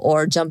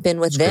 or jump in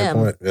with them.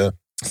 Good point. Yeah.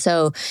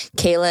 So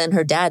Kayla and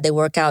her dad, they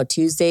work out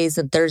Tuesdays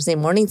and Thursday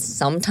mornings.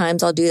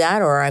 Sometimes I'll do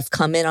that, or I've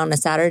come in on a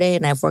Saturday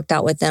and I've worked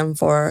out with them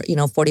for,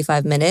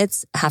 45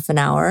 minutes, half an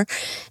hour.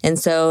 And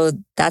so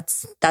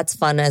that's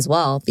fun as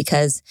well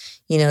because,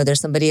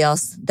 there's somebody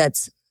else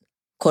that's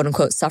quote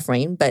unquote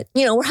suffering, but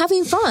we're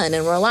having fun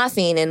and we're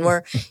laughing and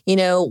we're,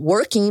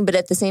 working, but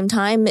at the same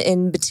time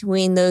in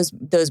between those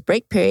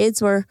break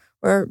periods, we're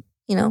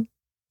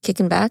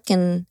kicking back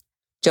and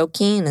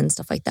joking and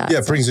stuff like that. Yeah,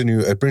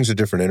 it brings a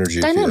different energy.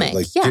 Dynamic,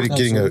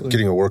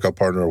 getting a workout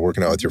partner or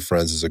working out with your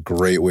friends is a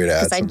great way to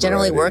add some I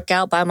generally variety. work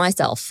out by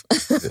myself.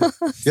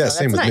 Yeah,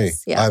 same with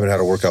nice. me. Yeah. I haven't had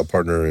a workout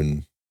partner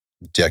in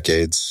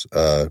decades,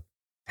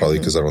 probably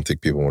because I don't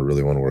think people would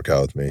really want to work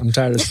out with me. I'm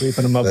tired of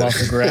sweeping them up off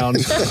the ground.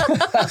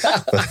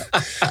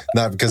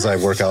 Not because I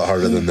work out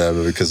harder than them,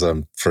 but because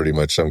I'm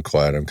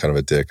quiet. I'm kind of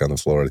a dick on the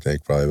floor, I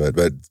think, probably.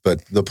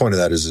 But the point of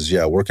that is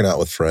working out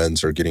with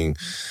friends or getting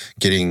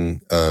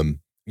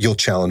you'll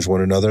challenge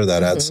one another.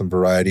 That adds some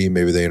variety.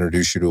 Maybe they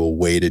introduce you to a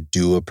way to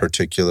do a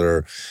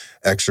particular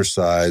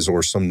exercise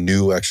or some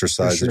new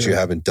exercise that you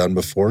haven't done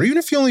before. Even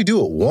if you only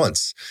do it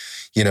once,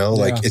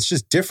 it's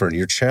just different.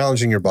 You're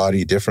challenging your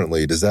body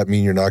differently. Does that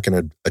mean you're not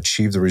going to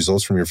achieve the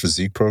results from your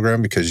physique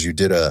program because you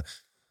did a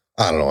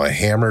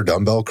hammer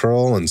dumbbell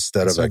curl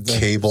instead of a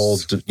cable,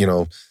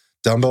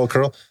 dumbbell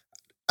curl?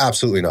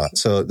 Absolutely not.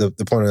 So the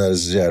point of that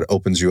is, it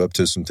opens you up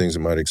to some things that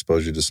might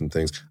expose you to some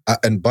things.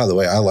 And by the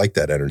way, I like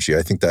that energy.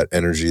 I think that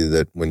energy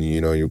that when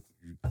you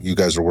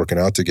guys are working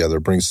out together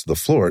brings to the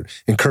floor, it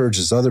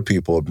encourages other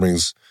people. It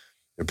brings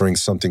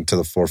something to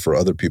the floor for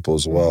other people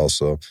as well.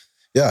 So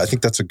yeah, I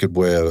think that's a good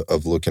way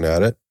of looking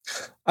at it.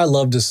 I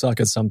love to suck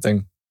at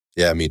something.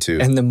 Yeah, me too.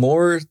 And the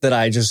more that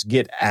I just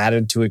get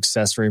added to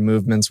accessory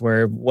movements,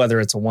 whether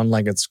it's a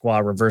one-legged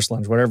squat, reverse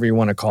lunge, whatever you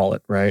want to call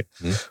it, right?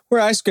 Where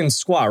I can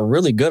squat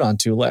really good on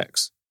 2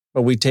 legs.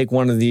 But we take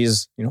one of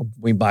these,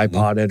 we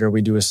bipod it or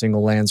we do a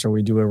single lance or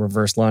we do a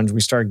reverse lunge.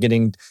 We start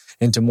getting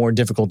into more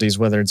difficulties,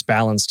 whether it's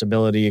balance,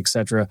 stability,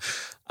 etc.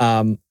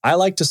 I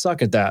like to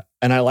suck at that.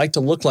 And I like to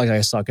look like I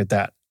suck at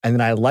that. And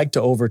then I like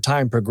to over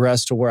time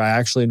progress to where I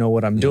actually know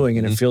what I'm doing.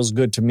 And it feels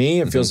good to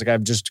me. It feels like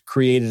I've just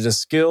created a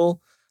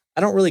skill. I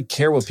don't really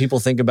care what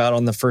people think about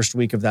on the first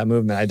week of that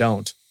movement. I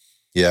don't.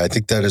 Yeah, I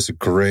think that's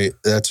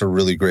a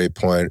really great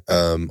point.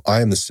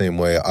 I am the same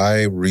way.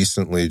 I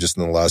recently, just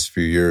in the last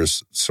few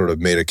years, sort of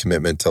made a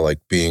commitment to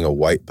being a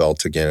white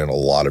belt again in a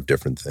lot of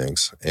different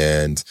things.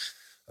 And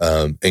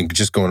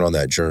just going on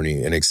that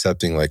journey and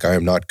accepting I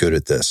am not good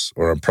at this,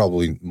 or I'm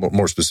probably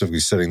more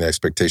specifically setting the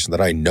expectation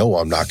that I know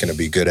I'm not going to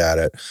be good at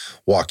it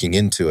walking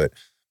into it.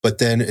 But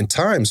then in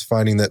times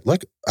finding that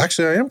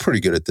actually I am pretty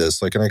good at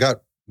this. And I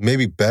got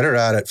maybe better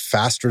at it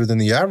faster than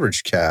the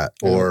average cat,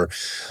 or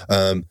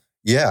I'm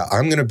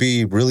going to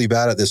be really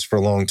bad at this for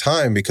a long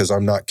time because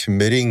I'm not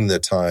committing the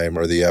time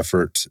or the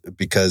effort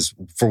because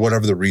for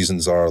whatever the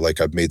reasons are,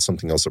 I've made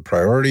something else a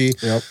priority,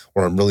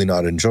 or I'm really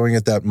not enjoying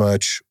it that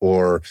much,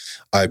 or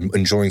I'm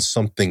enjoying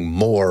something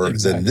more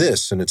than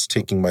this and it's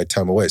taking my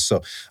time away.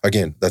 So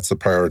again, that's the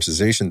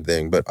prioritization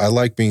thing, but I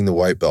like being the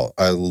white belt.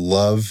 I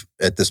love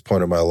at this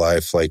point in my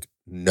life,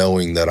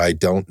 knowing that I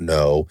don't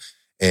know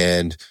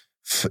and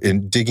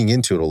digging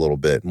into it a little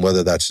bit, and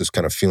whether that's just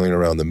kind of feeling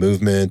around the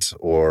movement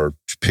or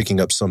picking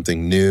up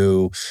something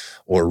new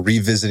or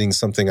revisiting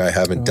something I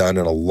haven't done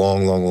in a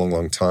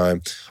long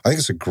time. I think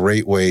it's a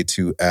great way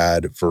to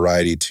add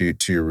variety to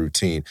your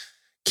routine.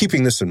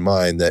 Keeping this in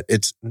mind that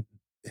it's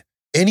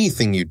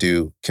anything you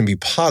do can be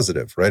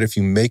positive, right? If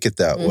you make it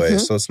that way.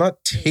 So it's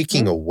not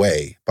taking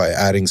away by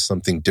adding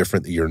something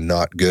different that you're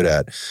not good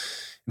at.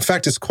 In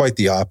fact, it's quite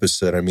the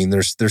opposite. I mean,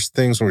 there's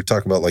things when we're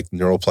talking about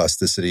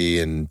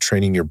neuroplasticity and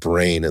training your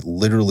brain, it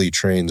literally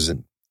trains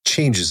and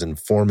changes in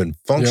form and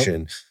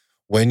function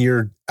when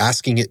you're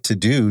asking it to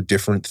do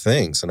different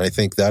things. And I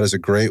think that is a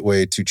great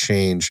way to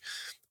change,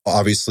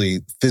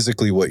 obviously,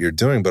 physically what you're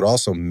doing, but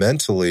also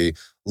mentally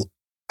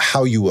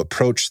how you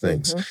approach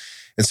things.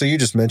 And so you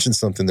just mentioned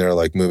something there,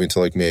 moving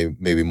to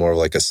maybe more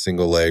like a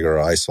single leg or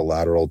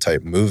isolateral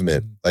type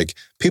movement.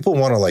 People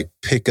want to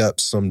pick up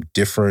some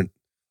different,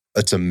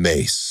 it's a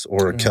mace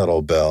or a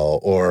kettlebell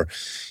or,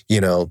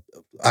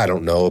 I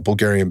don't know, a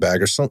Bulgarian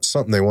bag or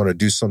something. They want to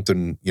do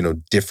something,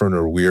 different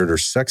or weird or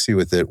sexy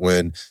with it,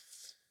 when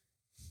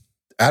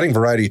adding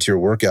variety to your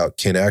workout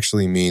can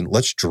actually mean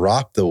let's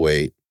drop the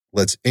weight.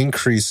 Let's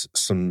increase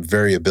some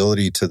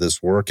variability to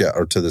this workout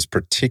or to this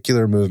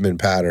particular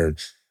movement pattern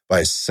by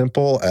as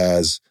simple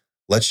as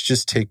let's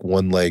just take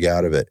one leg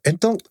out of it. And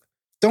don't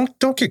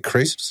get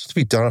crazy. It doesn't have to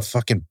be done a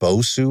fucking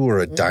Bosu or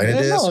a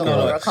Dynadis.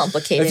 No,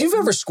 complicated. If you've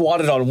ever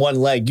squatted on one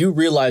leg, you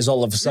realize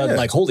all of a sudden,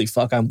 holy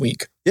fuck, I'm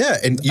weak. Yeah,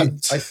 and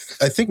I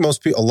think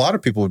a lot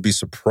of people would be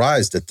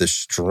surprised at the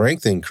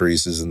strength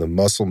increases and the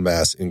muscle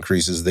mass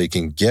increases they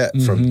can get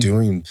from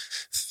doing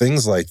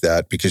things like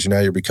that, because now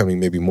you're becoming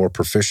maybe more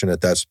proficient at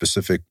that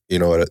specific,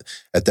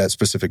 at that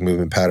specific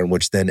movement pattern,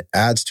 which then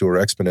adds to or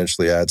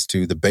exponentially adds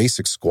to the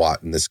basic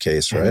squat in this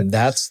case, right? And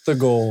that's the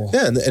goal.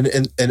 Yeah,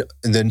 and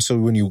then so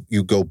when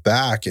you go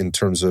back in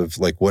terms of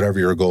like whatever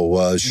your goal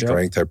was,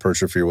 strength,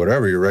 hypertrophy, or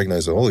whatever, you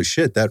recognize, holy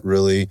shit, that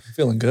really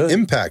feeling good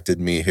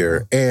impacted me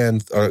here,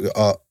 and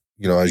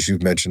as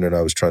you've mentioned, and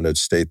I was trying to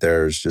state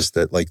there, is just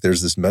that like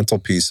there's this mental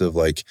piece of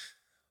like,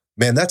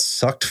 man, that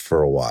sucked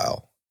for a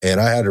while. And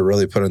I had to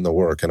really put in the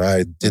work, and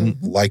I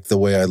didn't like the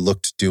way I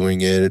looked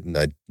doing it. And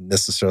I didn't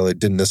necessarily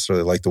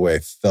like the way I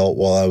felt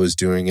while I was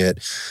doing it.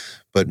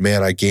 But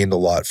man, I gained a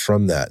lot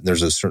from that. And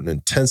there's a certain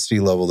intensity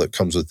level that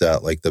comes with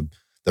that, like the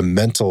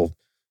mental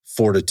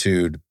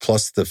fortitude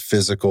plus the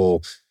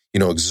physical,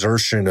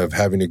 exertion of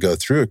having to go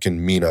through it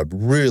can mean a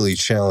really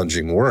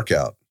challenging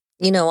workout.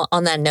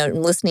 On that note,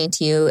 I'm listening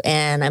to you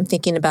and I'm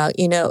thinking about,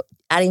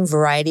 adding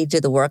variety to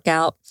the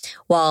workout.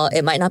 While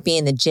it might not be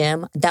in the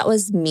gym, that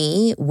was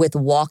me with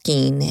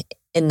walking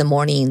in the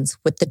mornings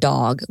with the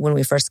dog when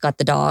we first got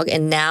the dog.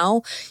 And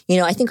now,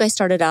 I think I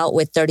started out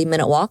with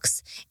 30-minute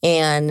walks,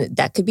 and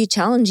that could be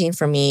challenging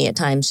for me at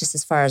times, just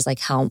as far as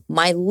like how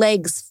my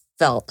legs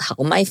felt, how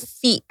my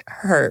feet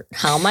hurt,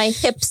 how my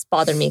hips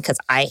bothered me, because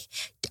I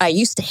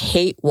used to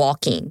hate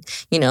walking,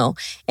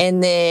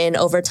 and then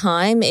over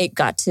time it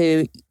got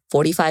to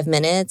 45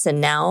 minutes,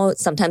 and now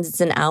sometimes it's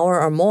an hour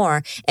or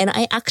more. And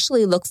I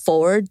actually look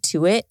forward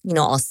to it.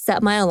 I'll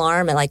set my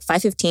alarm at like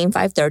 5:15,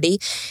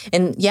 5:30.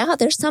 And yeah,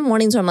 there's some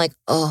mornings where I'm like,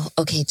 oh,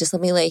 okay, just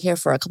let me lay here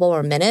for a couple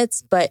more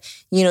minutes. But,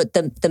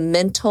 the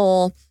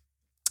mental,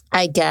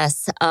 I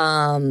guess,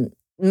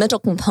 mental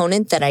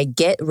component that I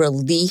get,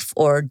 relief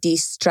or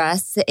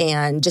de-stress,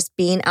 and just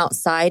being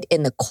outside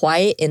in the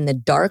quiet, in the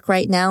dark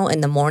right now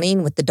in the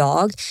morning with the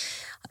dog,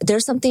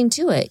 there's something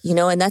to it,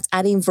 and that's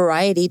adding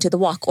variety to the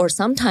walk. Or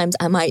sometimes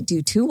I might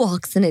do 2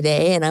 walks in a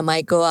day, and I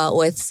might go out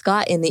with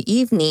Scott in the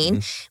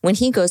evening when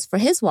he goes for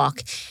his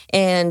walk.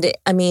 And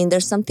I mean,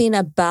 there's something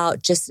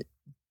about just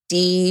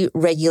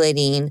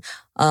deregulating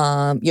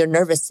your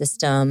nervous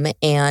system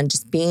and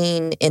just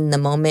being in the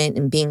moment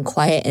and being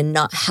quiet and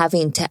not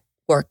having to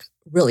work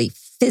really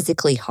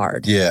physically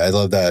hard. Yeah, I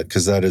love that,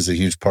 because that is a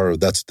huge part of,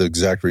 that's the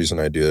exact reason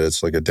I do it.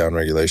 It's like a down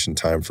regulation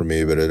time for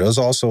me, but it is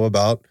also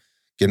about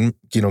getting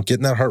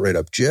that heart rate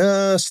up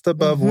just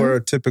above where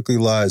it typically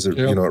lies at,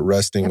 at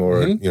resting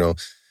or, I'm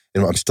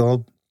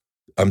still,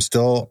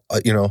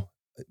 oxidative,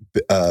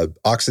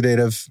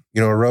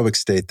 aerobic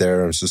state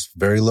there. It's just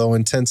very low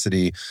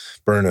intensity,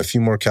 burning a few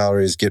more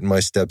calories, getting my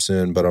steps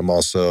in, but I'm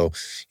also,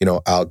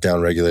 out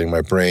down regulating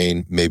my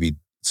brain, maybe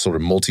sort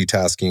of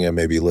multitasking and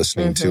maybe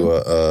listening to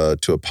a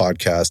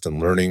podcast and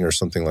learning or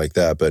something like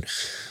that. But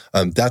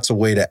that's a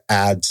way to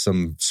add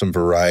some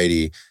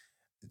variety.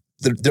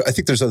 I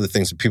think there's other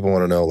things that people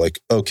want to know, like,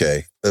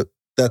 okay,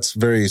 that's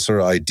very sort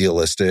of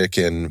idealistic,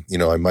 and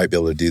I might be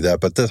able to do that,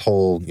 but the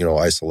whole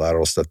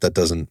isolateral stuff that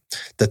doesn't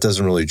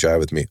really jive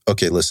with me.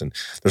 Okay, listen,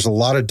 there's a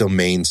lot of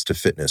domains to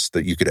fitness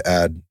that you could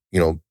add,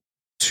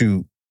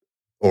 to,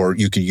 or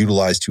you could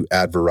utilize to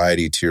add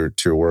variety to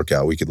your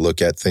workout. We could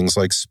look at things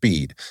like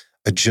speed,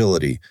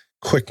 agility,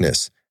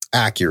 quickness,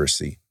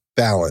 accuracy,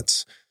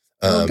 balance,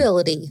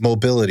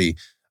 mobility.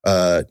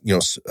 I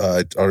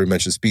already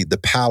mentioned speed, the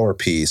power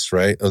piece,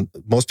 right?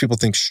 Most people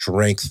think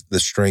strength, the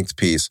strength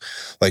piece,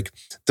 like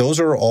those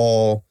are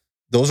all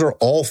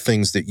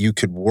things that you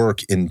could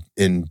work in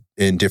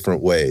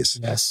different ways.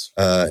 Yes.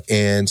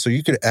 And so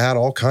you could add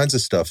all kinds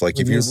of stuff. Like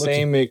with if you're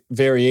looking, same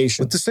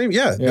variation. With the same,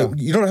 yeah.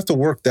 You don't have to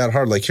work that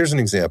hard. Like here's an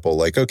example.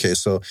 Like, okay,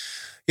 so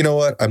you know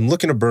what? I'm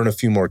looking to burn a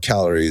few more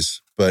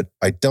calories, but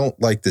I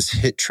don't like this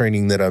HIIT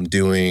training that I'm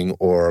doing,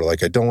 or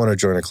like I don't want to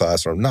join a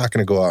class, or I'm not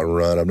going to go out and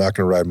run. I'm not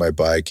going to ride my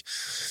bike.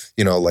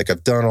 Like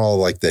I've done all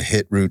like the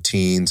HIIT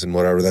routines and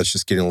whatever. That's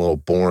just getting a little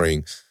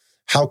boring.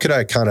 How could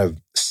I kind of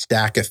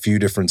stack a few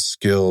different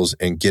skills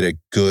and get a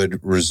good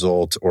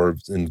result,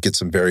 and get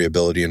some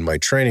variability in my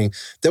training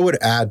that would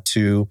add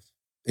to,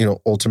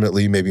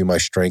 ultimately maybe my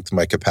strength,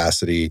 my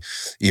capacity,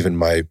 even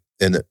my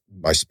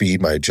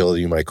speed, my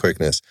agility, my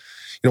quickness.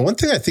 One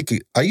thing I think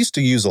I used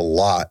to use a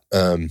lot,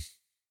 and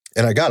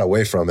I got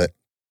away from it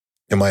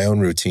in my own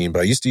routine, but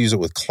I used to use it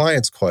with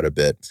clients quite a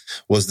bit,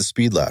 was the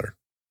speed ladder.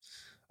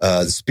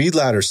 The speed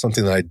ladder is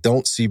something that I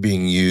don't see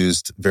being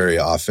used very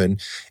often.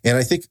 And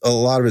I think a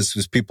lot of it is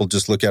because people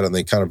just look at it and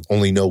they kind of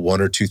only know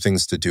 1 or 2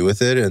 things to do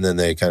with it, and then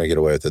they kind of get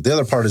away with it. The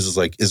other part is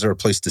like, is there a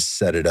place to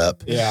set it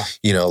up? Yeah.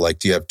 Like,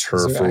 do you have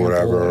turf or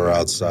whatever, or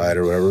outside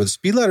or whatever? The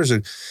speed ladder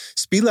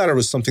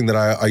was something that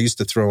I used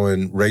to throw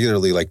in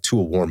regularly, like to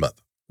a warm up,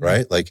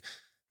 right? Like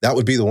that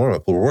would be the warm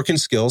up. We're working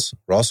skills.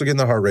 We're also getting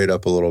the heart rate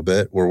up a little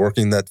bit. We're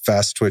working that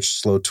fast twitch,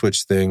 slow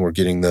twitch thing. We're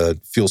getting the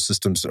fuel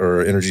systems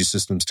or energy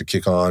systems to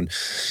kick on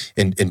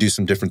and do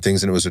some different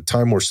things. And it was a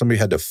time where somebody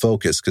had to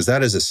focus because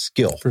that is a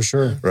skill. For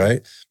sure.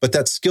 Right. But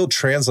that skill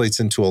translates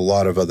into a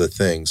lot of other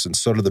things. And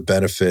so do the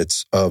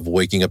benefits of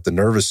waking up the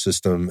nervous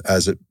system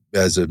as a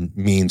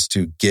means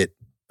to get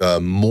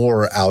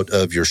more out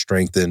of your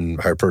strength and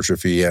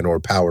hypertrophy and or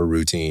power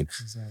routine.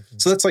 Exactly.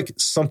 So that's like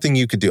something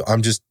you could do.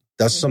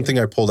 That's something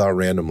I pulled out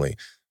randomly.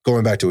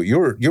 Going back to what you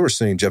were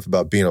saying, Jeff,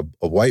 about being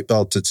a white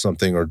belt at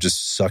something or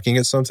just sucking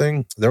at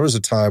something. There was a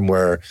time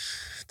where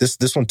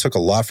this one took a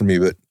lot from me,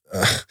 but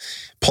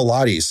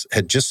Pilates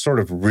had just sort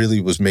of really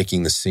was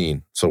making the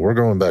scene. So we're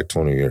going back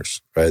 20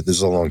 years, right? This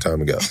is a long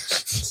time ago.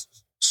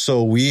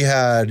 So we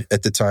had,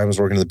 at the time I was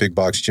working in the big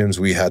box gyms,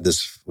 we had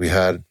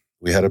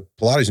a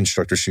Pilates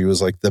instructor. She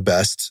was like the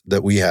best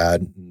that we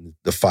had,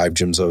 the 5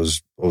 gyms I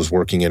was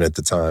working in at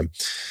the time.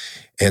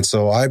 And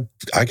so I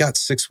got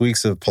 6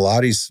 weeks of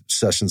Pilates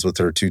sessions with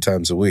her 2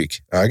 times a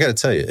week. I got to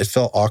tell you, it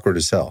felt awkward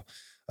as hell.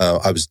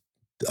 I was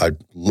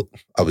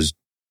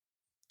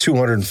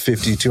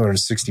 250,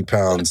 260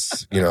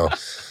 pounds,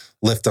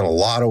 lifting a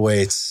lot of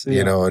weights,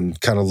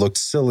 and kind of looked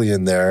silly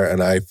in there.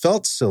 And I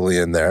felt silly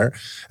in there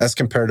as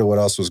compared to what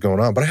else was going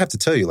on. But I have to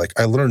tell you, like,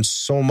 I learned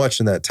so much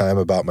in that time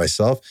about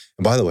myself.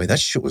 And by the way, that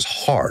shit was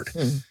hard.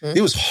 Mm-hmm.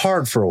 It was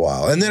hard for a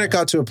while. And then it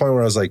got to a point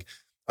where I was like,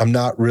 I'm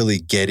not really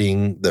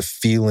getting the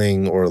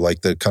feeling or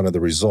like the kind of the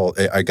result.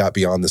 I got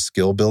beyond the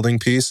skill building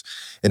piece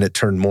and it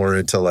turned more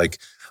into like,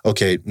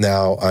 okay,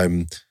 now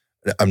I'm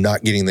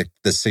not getting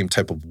the same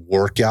type of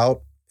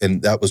workout.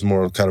 And that was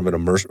more kind of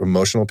an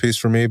emotional piece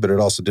for me, but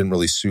it also didn't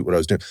really suit what I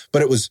was doing.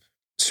 But it was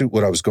suit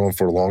what I was going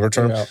for longer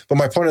term. Yeah. But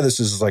my point of this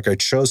is like I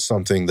chose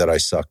something that I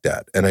sucked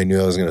at and I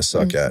knew I was going to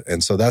suck at.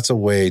 And so that's a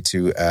way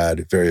to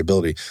add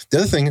variability. The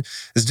other thing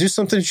is do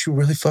something that you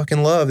really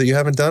fucking love that you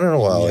haven't done in a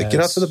while. Yes. Like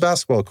get out to the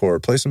basketball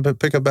court, play some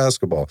pickup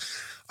basketball.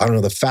 I don't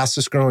know, the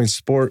fastest growing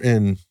sport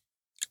in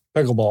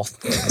pickleball.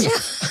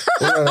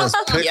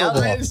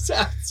 Pickleball.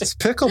 It's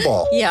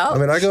pickleball. Yeah. I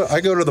mean, I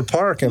go to the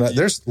park and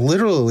there's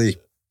literally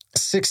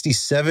 60,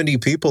 70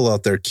 people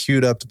out there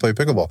queued up to play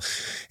pickleball.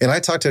 And I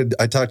talked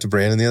to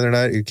Brandon the other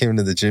night. He came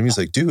into the gym. He's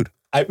like, dude,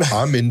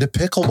 I'm into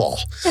pickleball.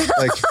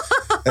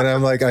 And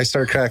I'm like, I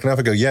start cracking up.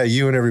 I go, yeah,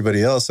 you and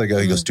everybody else. He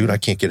goes, dude, I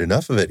can't get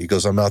enough of it. He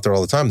goes, I'm out there all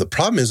the time. The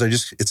problem is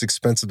it's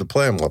expensive to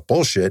play. I'm like,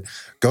 bullshit.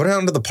 Go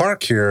down to the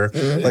park here,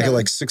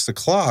 at 6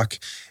 o'clock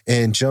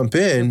and jump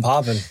in.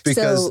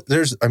 Because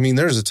there's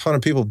a ton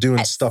of people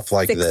doing stuff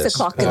like 6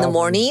 o'clock in the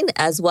morning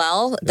as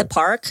well. The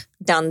park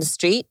down the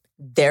street.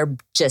 They're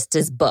just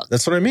as booked.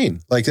 That's what I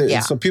mean.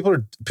 So people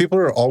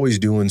are always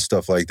doing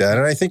stuff like that.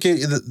 And I think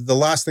the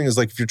last thing is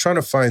like, if you're trying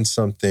to find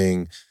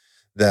something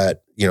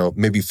that,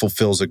 maybe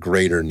fulfills a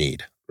greater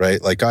need,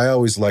 right? Like I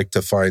always like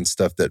to find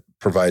stuff that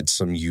provides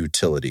some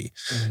utility.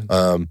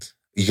 Mm-hmm.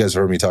 You guys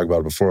heard me talk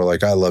about it before.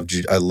 Like I love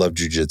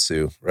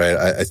jujitsu, right?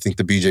 I think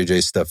the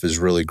BJJ stuff is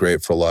really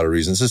great for a lot of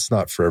reasons. It's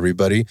not for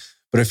everybody,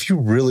 but if you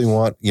really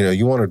want,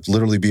 you want to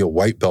literally be a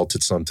white belt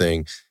at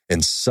something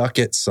and suck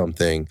at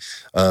something,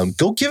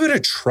 go give it a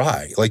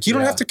try. Like you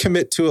don't have to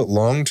commit to it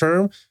long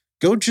term.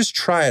 Go just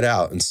try it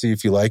out and see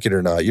if you like it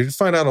or not. You'll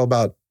find out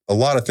about a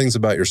lot of things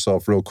about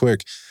yourself real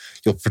quick.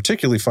 You'll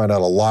particularly find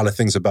out a lot of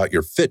things about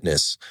your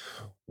fitness,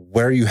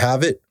 where you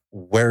have it,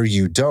 where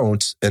you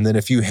don't. And then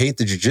if you hate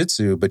the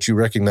jiu-jitsu, but you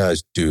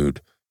recognize, dude,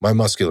 my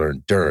muscular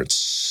endurance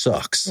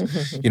sucks,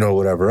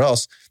 whatever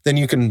else, then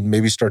you can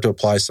maybe start to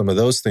apply some of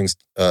those things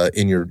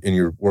in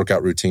your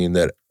workout routine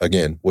that,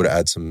 again, would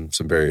add some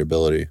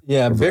variability.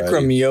 Yeah,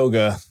 Bikram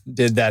yoga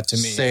did that to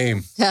me.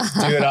 Same.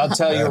 Dude, I'll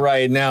tell you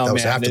right now, that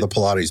was after the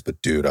Pilates,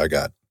 but dude,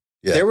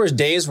 there was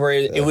days where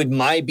it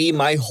might be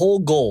my whole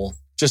goal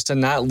just to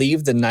not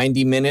leave the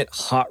 90-minute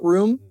hot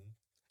room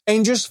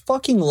and just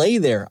fucking lay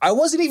there. I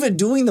wasn't even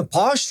doing the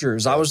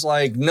postures. I was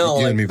like, no.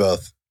 You and me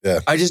both.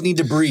 Yeah. I just need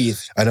to breathe.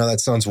 I know that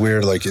sounds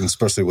weird, like,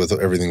 especially with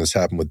everything that's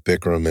happened with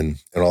Bikram and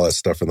all that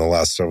stuff in the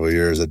last several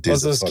years.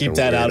 Let's just keep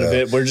that out of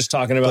it. We're just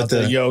talking about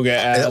the yoga.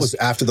 That was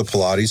after the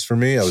Pilates for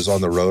me. I was on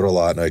the road a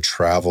lot and I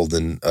traveled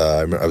and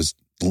I was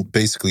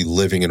basically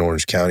living in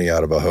Orange County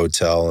out of a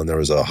hotel, and there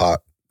was a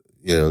hot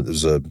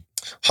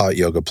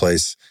yoga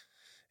place.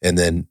 And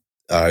then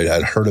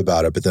I'd heard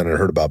about it, but then I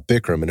heard about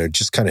Bikram and it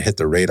just kind of hit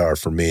the radar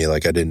for me.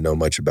 Like I didn't know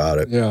much about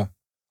it. Yeah.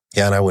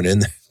 Yeah. And I went in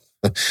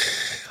there.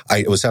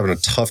 I was having a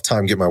tough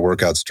time getting my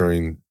workouts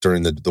during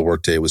the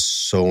workday. It was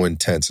so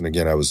intense. And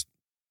again, I was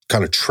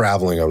kind of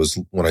traveling.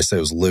 When I say I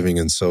was living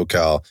in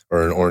SoCal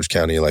or in Orange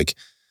County, like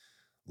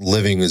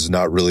living is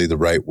not really the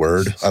right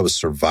word. I was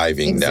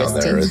surviving down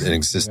there and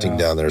existing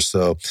down there.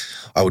 So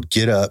I would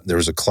get up. There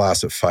was a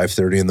class at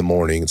 5:30 in the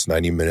morning. It's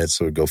 90 minutes.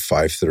 So it would go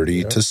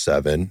 5:30 to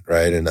 7,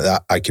 right? And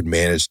I could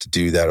manage to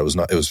do that.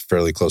 It was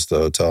fairly close to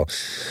the hotel.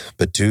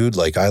 But dude,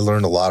 like I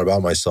learned a lot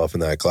about myself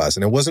in that class.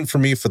 And it wasn't for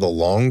me for the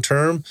long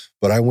term,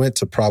 but I went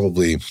to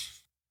probably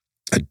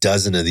a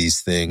dozen of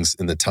these things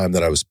in the time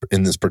that I was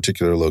in this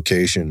particular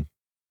location.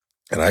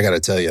 And I got to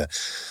tell you,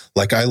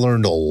 like, I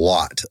learned a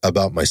lot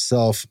about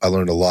myself. I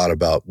learned a lot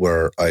about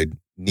where I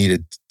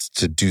needed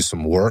to do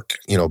some work,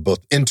 you know, both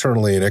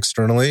internally and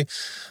externally.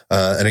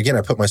 And again,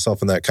 I put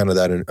myself in that kind of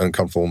that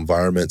uncomfortable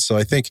environment. So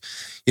I think,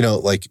 you know,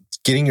 like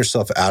getting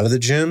yourself out of the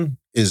gym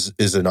is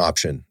an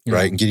option,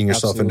 right? And getting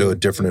yourself into a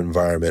different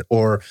environment.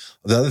 Or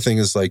the other thing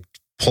is like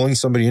pulling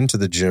somebody into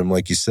the gym,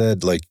 like you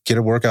said, like get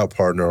a workout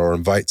partner or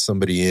invite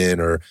somebody in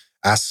or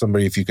ask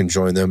somebody if you can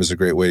join them is a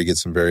great way to get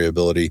some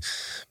variability.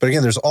 But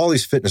again, there's all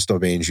these fitness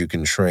domains you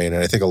can train.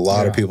 And I think a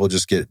lot of people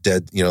just get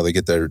dead, you know, they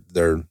get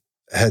their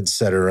head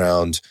set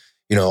around,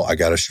 you know, I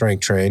got to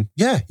strength train.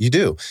 Yeah, you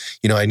do.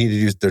 You know,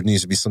 there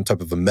needs to be some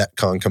type of a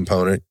Metcon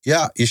component.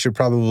 Yeah, you should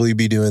probably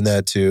be doing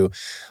that too.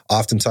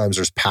 Oftentimes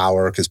there's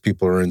power because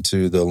people are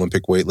into the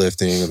Olympic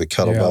weightlifting or the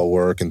kettlebell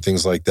work and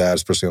things like that,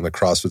 especially on the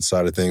CrossFit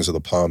side of things or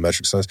the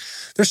plyometric side.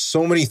 There's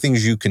so many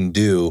things you can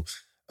do,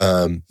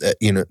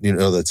 you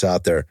know, that's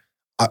out there.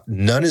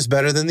 None is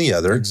better than the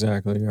other.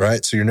 Exactly. Yeah.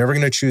 Right. So you're never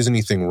going to choose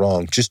anything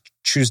wrong. Just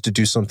choose to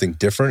do something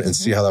different and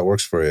see how that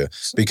works for you.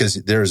 Because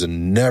there's a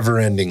never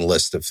ending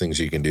list of things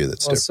you can do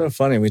that's different. It's so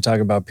funny. We talk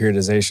about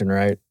periodization,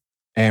 right?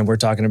 And we're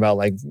talking about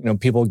like, you know,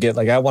 people get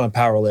like, I want to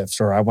power lift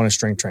or I want to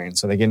strength train.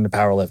 So they get into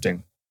powerlifting.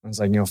 And it's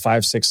like, you know,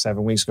 5, 6,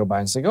 7 weeks go by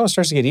and it's like, oh, it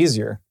starts to get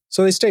easier.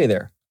 So they stay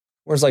there.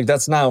 Whereas like,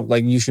 that's now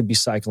like, you should be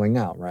cycling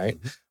out, right?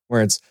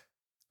 Where it's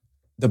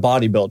the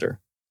bodybuilder.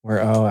 Where,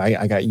 oh,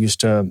 I got used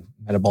to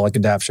metabolic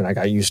adaptation. I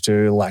got used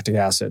to lactic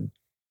acid.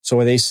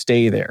 So they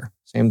stay there.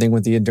 Same thing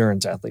with the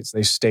endurance athletes.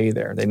 They stay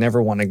there. They never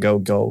want to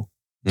go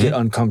get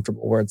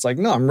uncomfortable. Where it's like,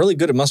 no, I'm really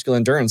good at muscular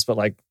endurance, but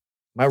like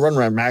my run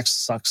rate max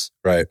sucks.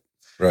 Right.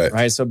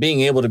 So being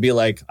able to be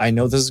like, I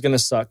know this is going to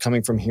suck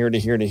coming from here to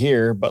here to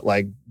here, but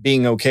like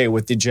being okay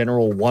with the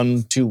general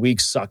 1-2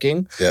 weeks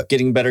sucking,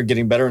 getting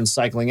better and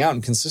cycling out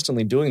and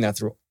consistently doing that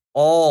through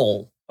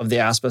all of the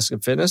aspects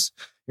of fitness,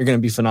 you're going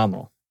to be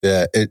phenomenal.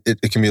 Yeah,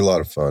 it can be a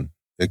lot of fun.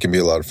 It can be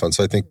a lot of fun.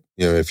 So I think,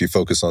 you know, if you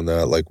focus on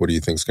that, like, what do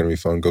you think is going to be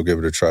fun? Go give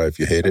it a try. If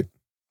you hate it,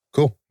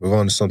 cool. Move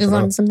on to something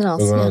else.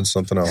 Move on to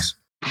something else.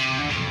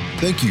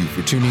 Thank you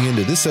for tuning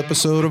into this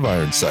episode of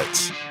Iron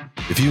Sights.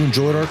 If you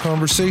enjoyed our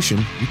conversation,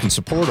 you can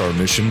support our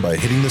mission by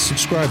hitting the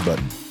subscribe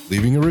button,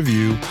 leaving a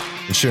review,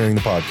 and sharing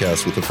the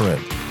podcast with a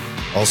friend.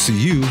 I'll see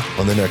you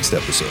on the next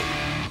episode.